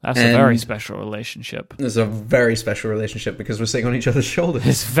 That's a very special relationship. It's a very special relationship because we're sitting on each other's shoulders.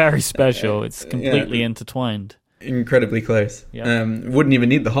 It's very special. It's completely intertwined. Incredibly close. Yeah. Wouldn't even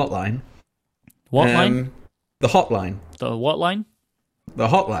need the hotline. What line? The hotline. The what line? The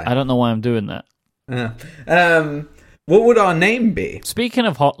hotline. I don't know why I'm doing that. What would our name be? Speaking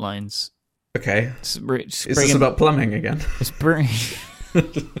of hotlines. Okay. Is this about plumbing again? I'm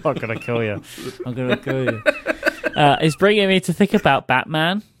going to kill you. It's bringing me to think about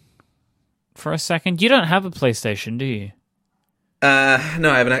Batman for a second. You don't have a PlayStation, do you? No,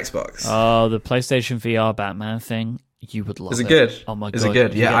 I have an Xbox. Oh, the PlayStation VR Batman thing. You would love it. Is it good? Oh my god. Is it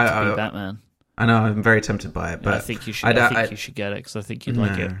good? Yeah, I be Batman. I know, I'm very tempted by it, but I think you should. I think you should get it because I think you'd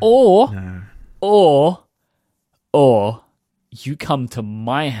like it. Or you come to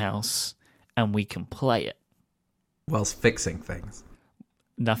my house and we can play it. Whilst fixing things.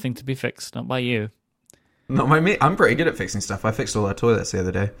 Nothing to be fixed, not by you. Not by me. I'm pretty good at fixing stuff. I fixed all our toilets the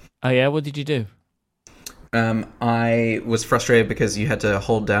other day. Oh yeah, what did you do? I was frustrated because you had to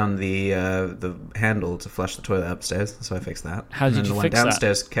hold down the handle to flush the toilet upstairs, so I fixed that. How did you fix that? The one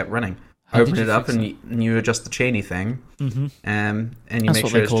downstairs kept running. I opened it up and you adjust the chainy thing, and you make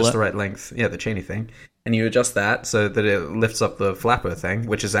sure it's just the right length. Yeah, the chainy thing, and you adjust that so that it lifts up the flapper thing,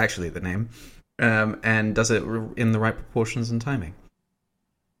 which is actually the name, and does it in the right proportions and timing.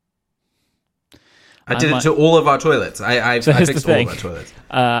 I did it to all of our toilets. I fixed all of our toilets.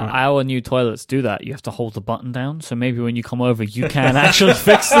 Our new toilets do that. You have to hold the button down, so maybe when you come over, you can actually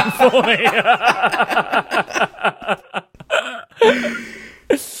fix them for me.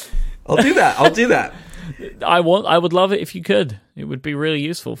 I'll do that. I would love it if you could. It would be really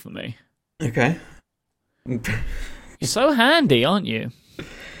useful for me. Okay. You're so handy, aren't you?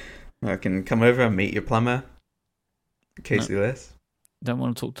 I can come over and meet your plumber, Casey Liss. Don't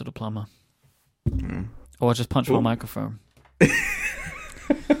want to talk to the plumber. Or I'll just punch my microphone.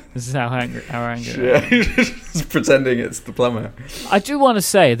 This is how angry Just pretending it's the plumber. I do want to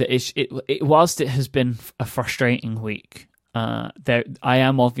say that whilst it has been a frustrating week, I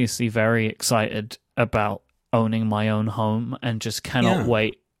am obviously very excited about owning my own home and just cannot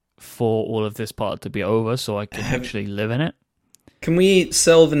wait for all of this part to be over so I can actually live in it. Can we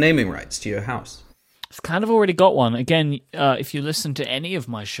sell the naming rights to your house? I've kind of already got one. Again, if you listen to any of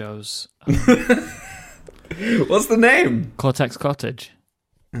my shows... What's the name? Cortex Cottage.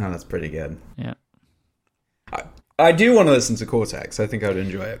 Oh, that's pretty good. Yeah. I do want to listen to Cortex. I think I would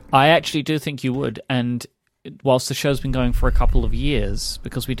enjoy it. I actually do think you would. And whilst the show's been going for a couple of years,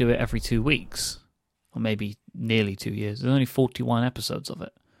 because we do it every 2 weeks, or maybe nearly 2 years, there's only 41 episodes of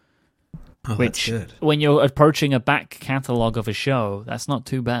it. Oh, which, that's good. When you're approaching a back catalogue of a show, that's not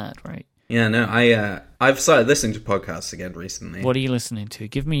too bad, right? Yeah, no, I've started listening to podcasts again recently. What are you listening to?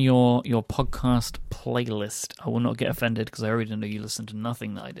 Give me your podcast playlist. I will not get offended because I already know you listen to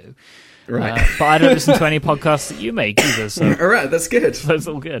nothing that I do. Right. But I don't listen to any podcasts that you make either. So all right, that's good. That's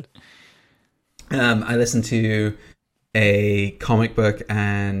all good. I listen to a comic book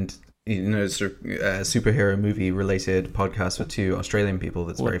and sort of superhero movie related podcast with two Australian people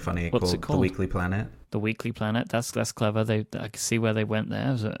that's very funny called The Weekly Planet. The Weekly Planet. That's clever. I can see where they went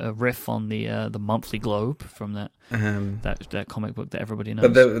there. There's a riff on the Monthly Globe from that comic book that everybody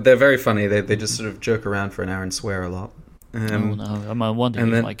knows. But they're very funny. They just sort of joke around for an hour and swear a lot. Oh no, I wonder if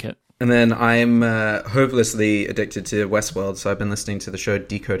you like it. And then I'm hopelessly addicted to Westworld, so I've been listening to the show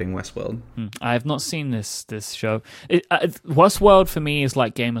Decoding Westworld. I have not seen this show. Westworld for me is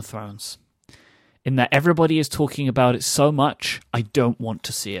like Game of Thrones, in that everybody is talking about it so much, I don't want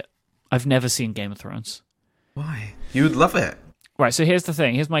to see it. I've never seen Game of Thrones. Why? You would love it. Right, so here's the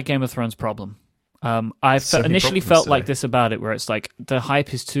thing. Here's my Game of Thrones problem. I initially felt like this about it, where it's like, the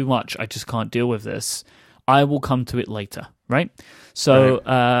hype is too much, I just can't deal with this. I will come to it later, right? So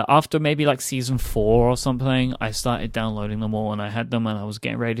after maybe like season 4 or something, I started downloading them all and I had them and I was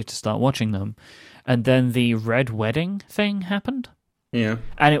getting ready to start watching them. And then the Red Wedding thing happened. Yeah.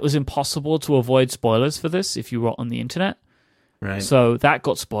 And it was impossible to avoid spoilers for this if you were on the internet. Right. So that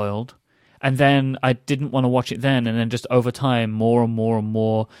got spoiled. And then I didn't want to watch it then. And then just over time, more and more and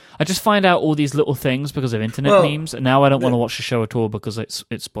more, I just find out all these little things because of internet memes. And now I don't want to watch the show at all because it's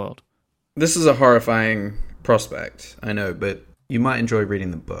spoiled. This is a horrifying prospect, I know, but you might enjoy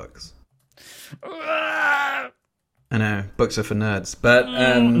reading the books. I know, books are for nerds, but...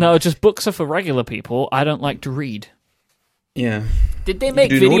 No, just books are for regular people. I don't like to read. Yeah. Did they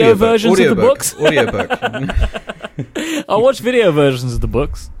make video versions of the books? Audiobook. I'll watch video versions of the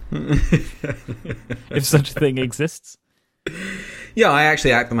books. If such a thing exists. Yeah, I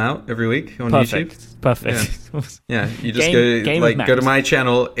actually act them out every week on YouTube. Perfect. Yeah, you just go to my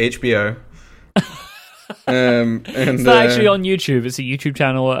channel, HBO. It's not actually on YouTube. It's a YouTube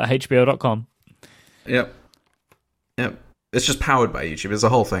channel at hbo.com. Yep. It's just powered by YouTube. It's a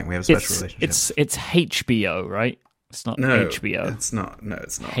whole thing. We have a special relationship. It's HBO, right? It's not HBO. It's not. No,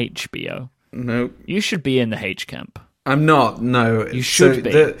 it's not. HBO. No. You should be in the H camp. I'm not. No. You should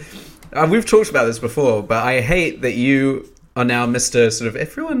be. We've talked about this before, but I hate that you are now Mr. sort of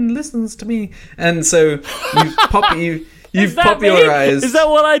everyone listens to me, and so you've popularized. Is that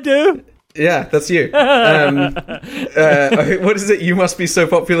what I do? Yeah, that's you. What is it? You must be so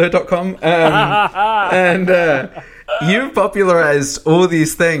popular.com. And you've popularized all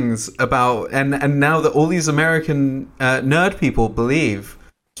these things about, and now that all these American nerd people believe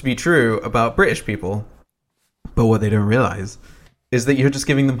to be true about British people, but what they don't realize is that you're just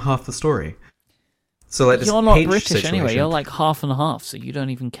giving them half the story. So like, you're not British anyway. You're like half and half, so you don't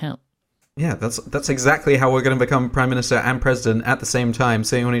even count. Yeah, that's exactly how we're going to become Prime Minister and President at the same time,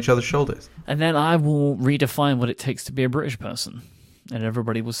 sitting on each other's shoulders. And then I will redefine what it takes to be a British person. And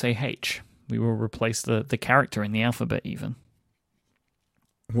everybody will say H. We will replace the character in the alphabet even.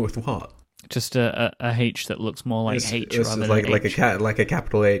 With what? Just a H that looks more like H rather than like H. like a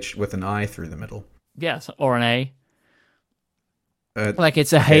capital H with an I through the middle. Yes, or an A. Like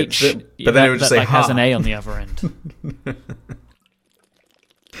it's a H, but then it would just say like has an A on the other end.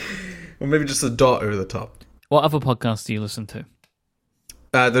 Or maybe just a dot over the top. What other podcasts do you listen to?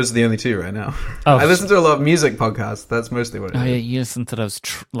 Those are the only two right now. Oh, I listen to a lot of music podcasts. That's mostly what it is. Yeah, you listen to those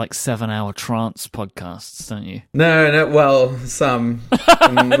 7-hour trance podcasts, don't you? No, well, some.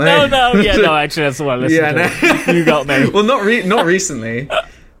 No, actually, that's what I listen to. No. You got me. Well, not recently,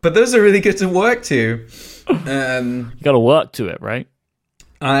 but those are really good to work to. You got to work to it, right?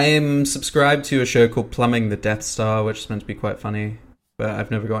 I'm subscribed to a show called Plumbing the Death Star, which is meant to be quite funny, but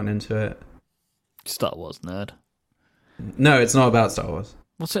I've never gotten into it. Star Wars nerd. No, it's not about Star Wars.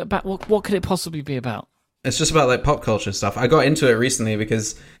 What's it about? What could it possibly be about? It's just about like pop culture stuff. I got into it recently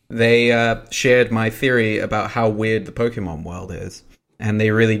because they shared my theory about how weird the Pokemon world is, and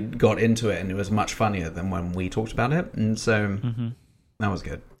they really got into it, and it was much funnier than when we talked about it, and so that was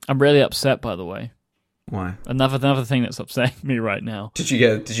good. I'm really upset, by the way. Why? Another thing that's upsetting me right now. Did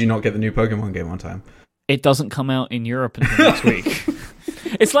you not get the new Pokemon game on time? It doesn't come out in Europe until next week.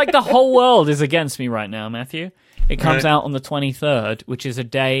 It's like the whole world is against me right now, Matthew. It comes out on the 23rd, which is a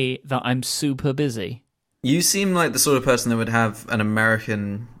day that I'm super busy. You seem like the sort of person that would have an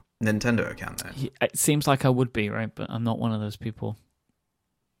American Nintendo account, though. It seems like I would be, right? But I'm not one of those people.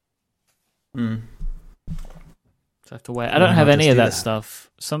 So I have to wait. I don't have any of that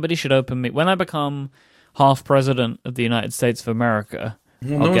stuff. Somebody should open me. When I become half president of the United States of America...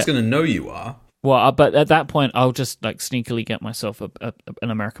 Well, no one's going to know you are. Well, but at that point, I'll just like sneakily get myself an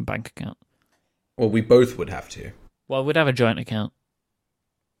American bank account. Well, we both would have to. Well, we'd have a joint account.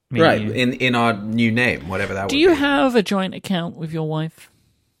 Right, in our new name, whatever that would be. Do you have a joint account with your wife?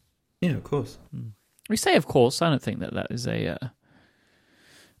 Yeah, of course. We say of course. I don't think that is a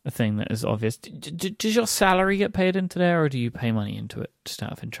thing that is obvious. Does your salary get paid into there, or do you pay money into it just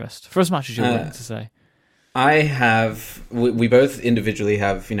out of interest? For as much as you're willing to say. I have. We both individually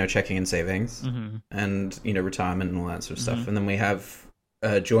have, checking and savings, and retirement and all that sort of stuff, and then we have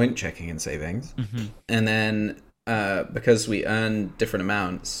joint checking and savings, and then because we earn different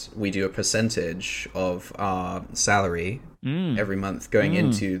amounts, we do a percentage of our salary every month going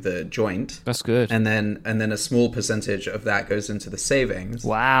into the joint. That's good. And then a small percentage of that goes into the savings.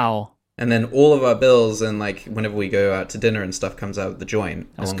 Wow. And then all of our bills and like whenever we go out to dinner and stuff comes out of the joint,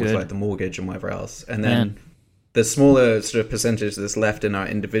 that's along good. with like the mortgage and whatever else. And then the smaller sort of percentage that's left in our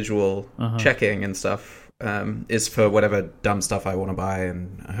individual checking and stuff is for whatever dumb stuff I want to buy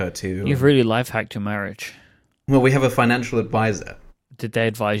and her too. You've really life hacked your marriage. Well, we have a financial advisor. Did they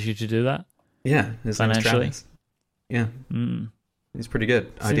advise you to do that? Yeah, his name's Travis. Yeah. He's pretty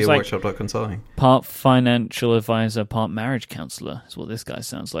good. Ideaworkshop.consulting. Part financial advisor, part marriage counselor is what this guy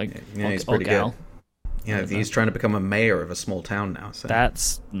sounds like. Yeah, he's pretty good. Yeah, he's trying to become a mayor of a small town now. So.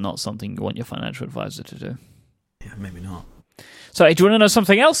 That's not something you want your financial advisor to do. Yeah, maybe not. So, do you want to know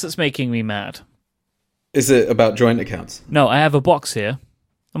something else that's making me mad? Is it about joint accounts? No, I have a box here.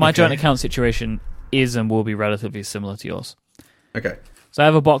 My joint account situation is and will be relatively similar to yours. Okay. So I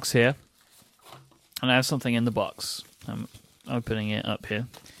have a box here, and I have something in the box. I'm opening it up here,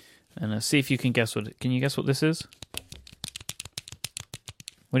 and see if you can guess what. Can you guess what this is?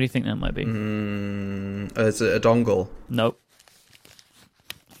 What do you think that might be? Is it a dongle? Nope.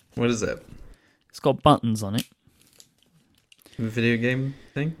 What is it? It's got buttons on it. A video game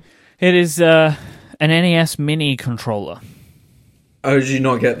thing? It is an NES mini controller. Oh, did you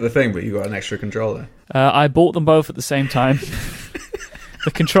not get the thing, but you got an extra controller? I bought them both at the same time.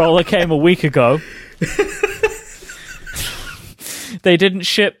 The controller came a week ago. They didn't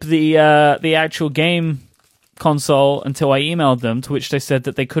ship the actual game console until I emailed them, to which they said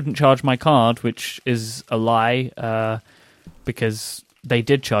that they couldn't charge my card, which is a lie, because they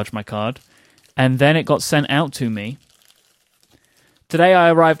did charge my card. And then it got sent out to me. Today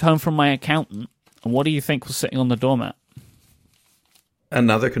I arrived home from my accountant, and what do you think was sitting on the doormat?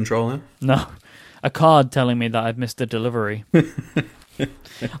 Another controller? No, a card telling me that I've missed a delivery.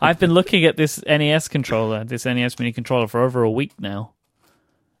 I've been looking at this NES controller, this NES mini controller, for over a week now.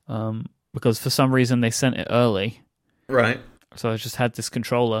 Because for some reason they sent it early. Right. So I just had this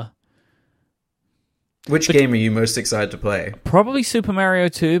controller. Which game are you most excited to play? Probably Super Mario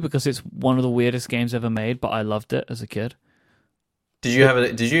 2, because it's one of the weirdest games ever made, but I loved it as a kid. Did you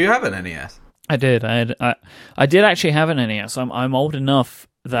have an NES? I did. I did actually have an NES. I'm old enough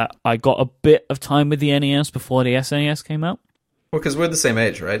that I got a bit of time with the NES before the SNES came out. Well, because we're the same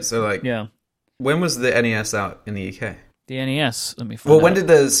age, right? So, like, yeah. When was the NES out in the UK? The NES. Let me find out. When did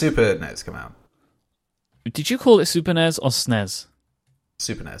the Super NES come out? Did you call it Super NES or SNES?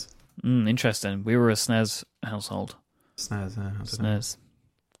 Super NES. Interesting. We were a SNES household. SNES.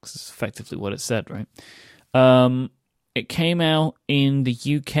 That's effectively what it said, right? It came out in the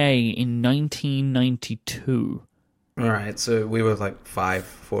UK in 1992. All right, so we were like 4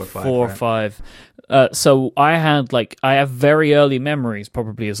 or 5. 4 or 5. So I have very early memories,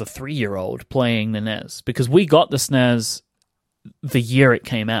 probably as a 3-year-old, playing the NES, because we got the SNES the year it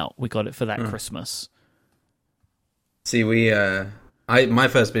came out. We got it for that Christmas. See, my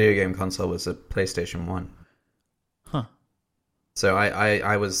first video game console was a PlayStation 1. Huh. So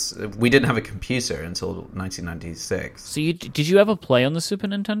we didn't have a computer until 1996. So did you ever play on the Super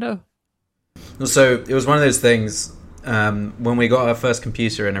Nintendo? So it was one of those things, when we got our first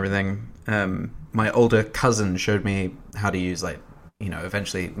computer and everything, my older cousin showed me how to use, like, you know,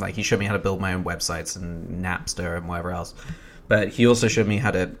 eventually, like, he showed me how to build my own websites and Napster and whatever else. But he also showed me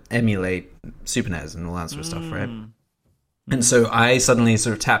how to emulate Super NES and all that sort of stuff, right? And so I suddenly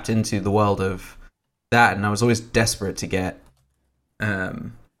sort of tapped into the world of that, and I was always desperate to get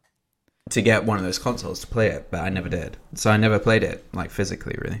one of those consoles to play it, but I never did. So I never played it, like,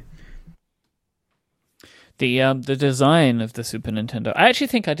 physically, really. The design of the Super Nintendo. I actually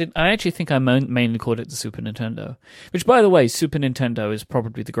think I mainly called it the Super Nintendo. Which, by the way, Super Nintendo is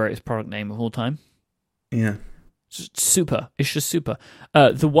probably the greatest product name of all time. Yeah. Super. It's just super.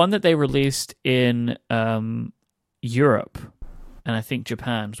 The one that they released in Europe and I think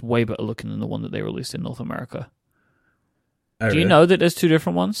Japan is way better looking than the one that they released in North America. Oh, Do you know that there's two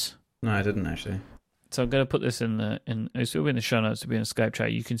different ones? No, I didn't actually. So I'm going to put this it's in the show notes to be in a Skype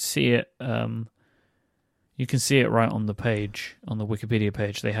chat. You can see it. You can see it right on the page, on the Wikipedia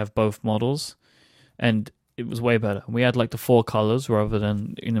page. They have both models, and it was way better. We had like the 4 colors rather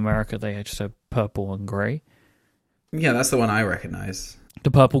than in America they just had purple and gray. Yeah, that's the one I recognize. The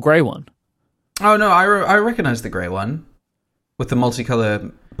purple gray one. Oh no, I recognize the gray one with the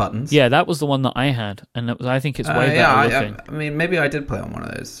multicolor buttons. Yeah, that was the one that I had, and I think it's way better looking. I mean, maybe I did play on one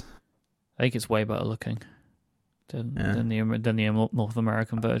of those. I think it's way better looking than the North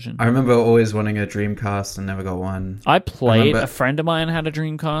American version. I remember always wanting a Dreamcast and never got one. A friend of mine had a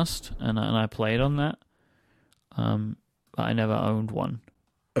Dreamcast, and I played on that. But I never owned one.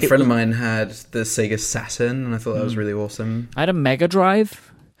 A friend of mine had the Sega Saturn, and I thought that was really awesome. I had a Mega Drive.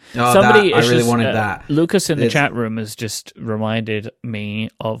 Oh, I really wanted that. Lucas in the chat room has just reminded me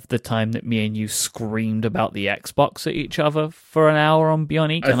of the time that me and you screamed about the Xbox at each other for an hour on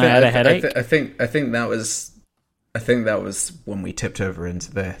Bionic, and I had a headache. I think that was when we tipped over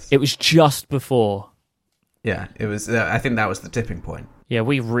into this. It was just before. Yeah, it was. I think that was the tipping point. Yeah,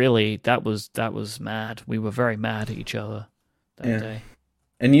 that was mad. We were very mad at each other that day.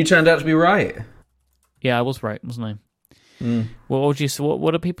 And you turned out to be right. Yeah, I was right, wasn't I? What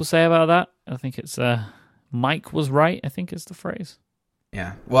do people say about that? I think it's Mike was right, I think is the phrase.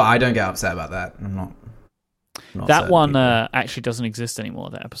 Yeah. Well, I don't get upset about that. I'm not that one actually doesn't exist anymore,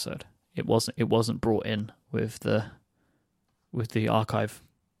 that episode. It wasn't brought in with the archive.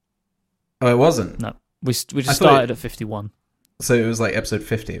 Oh, it wasn't? No. We just started at 51. So it was like episode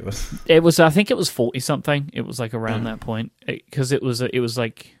 50. It was I think it was 40 something. It was like around that point because it was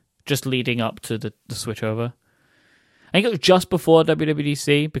like just leading up to the switch over. I think it was just before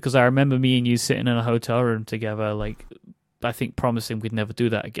WWDC because I remember me and you sitting in a hotel room together, like I think promising we'd never do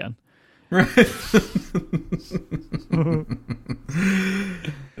that again. Right.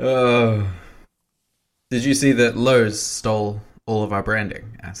 Did you see that Lowe's stole all of our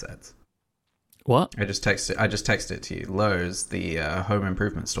branding assets? What? I just texted it to you. Lowe's, the home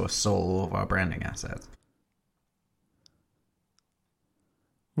improvement store, stole all of our branding assets.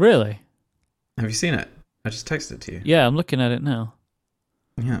 Really? Have you seen it? I just texted it to you. Yeah, I'm looking at it now.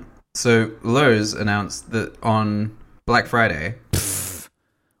 Yeah. So Lowe's announced that on Black Friday,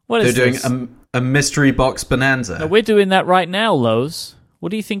 they're doing a mystery box bonanza. No, we're doing that right now, Lowe's.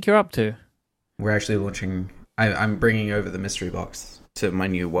 What do you think you're up to? We're actually launching. I'm bringing over the mystery box to my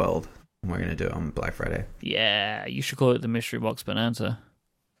new world. We're going to do it on Black Friday. Yeah, you should call it the mystery box bonanza.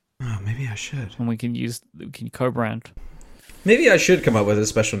 Oh, maybe I should. And we can co-brand. Maybe I should come up with a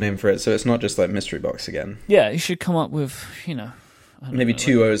special name for it, so it's not just like mystery box again. Yeah, you should come up with, maybe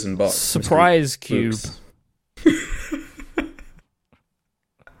 2 O's in box. Surprise cube.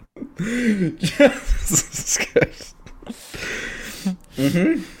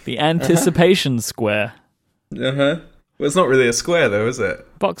 The anticipation square. Uh-huh. Well, it's not really a square, though, is it?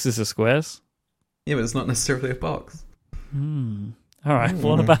 Boxes are squares. Yeah, but it's not necessarily a box. All right,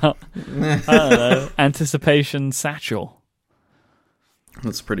 what about, I don't know, anticipation satchel?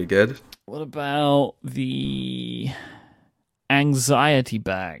 That's pretty good. What about the anxiety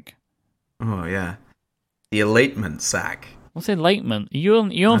bag? Oh, yeah. The elatement sack. What's elatement? Are you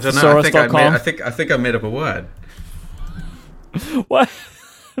on I thesaurus.com? I think I made up a word. What?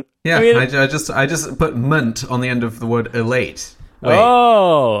 Yeah, I just put "ment" on the end of the word "elate." Wait.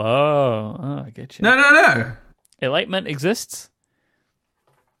 Oh, I get you. No. Elatement exists?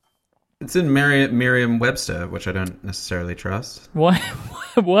 It's in Merriam-Webster, which I don't necessarily trust. Why?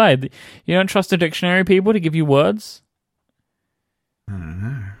 Why? You don't trust the dictionary people to give you words? I don't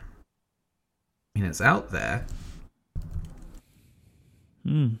know. I mean, it's out there.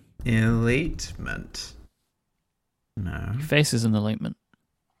 Elatement. No. Your face is an elopement.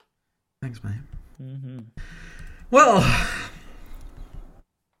 Thanks, mate. Mm-hmm. Well,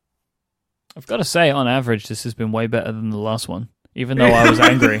 I've got to say, on average, this has been way better than the last one, even though I was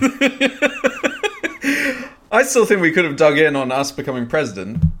angry. I still think we could have dug in on us becoming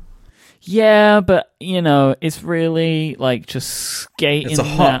president. Yeah, but, it's really, just skating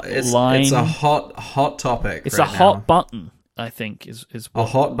that line. It's a hot topic. It's right a hot now. button, I think, is what, a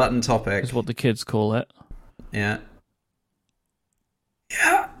hot button topic. is what the kids call it. Yeah.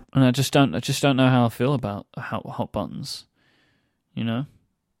 Yeah. And I just don't know how I feel about hot buttons. Mm-hmm.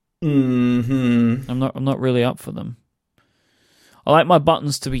 I'm not really up for them. I like my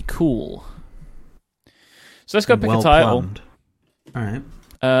buttons to be cool. So let's go pick a title. Plumbed. All right.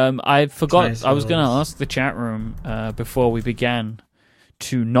 I forgot. Titles. I was going to ask the chat room before we began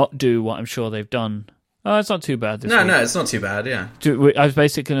to not do what I'm sure they've done. Oh, it's not too bad. This week. No, it's not too bad. Yeah. I was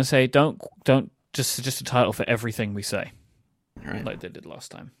basically going to say, don't just suggest a title for everything we say, Right. like they did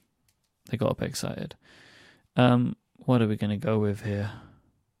last time. They got a bit excited. What are we going to go with here?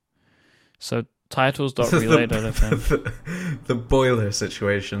 So titles.relay.fm. The boiler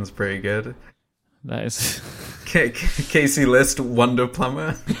situation's pretty good. That is Casey List, Wonder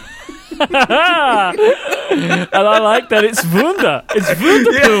Plumber. And I like that it's Wunder. It's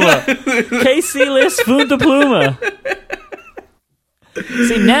Wunderplumer. Yeah. Casey List Wunderplumer.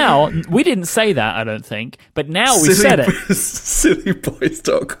 See, now, we didn't say that, I don't think, but now we said it.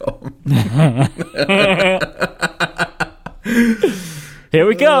 Sillyboys.com. Here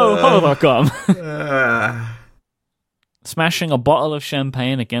we go, Hover.com. Smashing a bottle of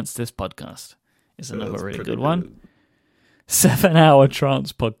champagne against this podcast is another really good one. 7-hour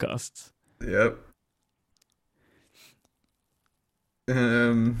trance podcasts. Yep.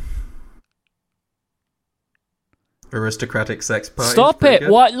 Aristocratic sex party. Stop it! Good.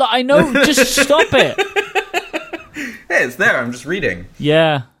 What? I know. Just stop it. Hey, it's there. I'm just reading.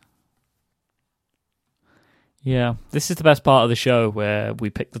 Yeah. This is the best part of the show where we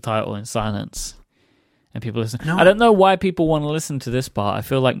pick the title in silence and people listen. No. I don't know why people want to listen to this part. I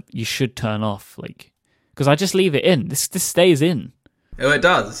feel like you should turn off, because I just leave it in. This stays in. Oh, it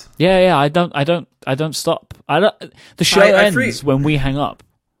does. Yeah. I don't stop. The show ends when we hang up.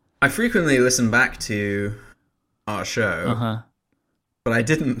 I frequently listen back to our show, but I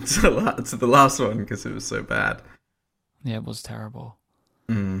didn't to the last one because it was so bad. Yeah, it was terrible.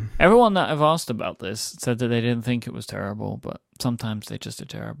 Everyone that I've asked about this said that they didn't think it was terrible, but sometimes they just are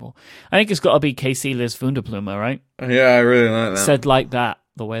terrible. I think it's got to be Casey Liz Wunderplumer, right? Yeah, I really like that. Said like that,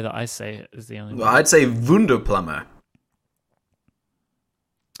 the way that I say it is the only way. I'd say Wunderplummer,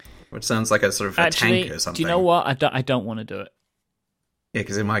 which sounds like a sort of a tank or something. Do you know what? I don't want to do it. Yeah,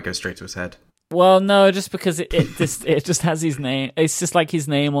 because it might go straight to his head. Well, no, just because it just has his name. It's just like his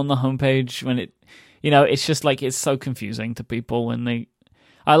name on the homepage when it, it's just like it's so confusing to people when they.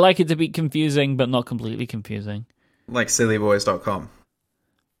 I like it to be confusing, but not completely confusing. Like sillyboys.com.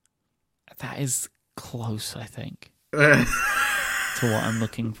 That is close, I think, to what I'm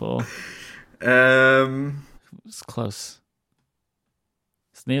looking for. It's close.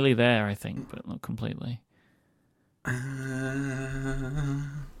 It's nearly there, I think, but not completely.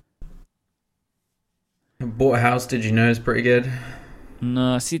 Bought a house, did you know, is pretty good.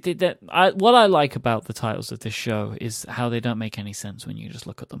 No, see, what I like about the titles of this show is how they don't make any sense when you just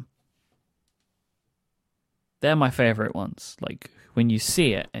look at them. They're my favorite ones. Like, when you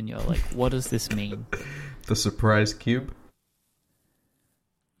see it and you're like, what does this mean? The surprise cube?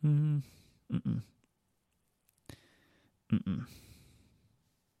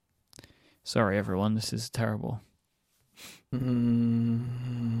 Sorry, everyone, this is terrible.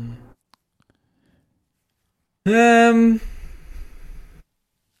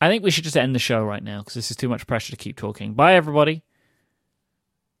 I think we should just end the show right now because this is too much pressure to keep talking. Bye, everybody.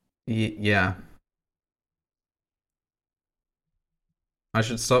 Yeah. I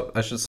should stop.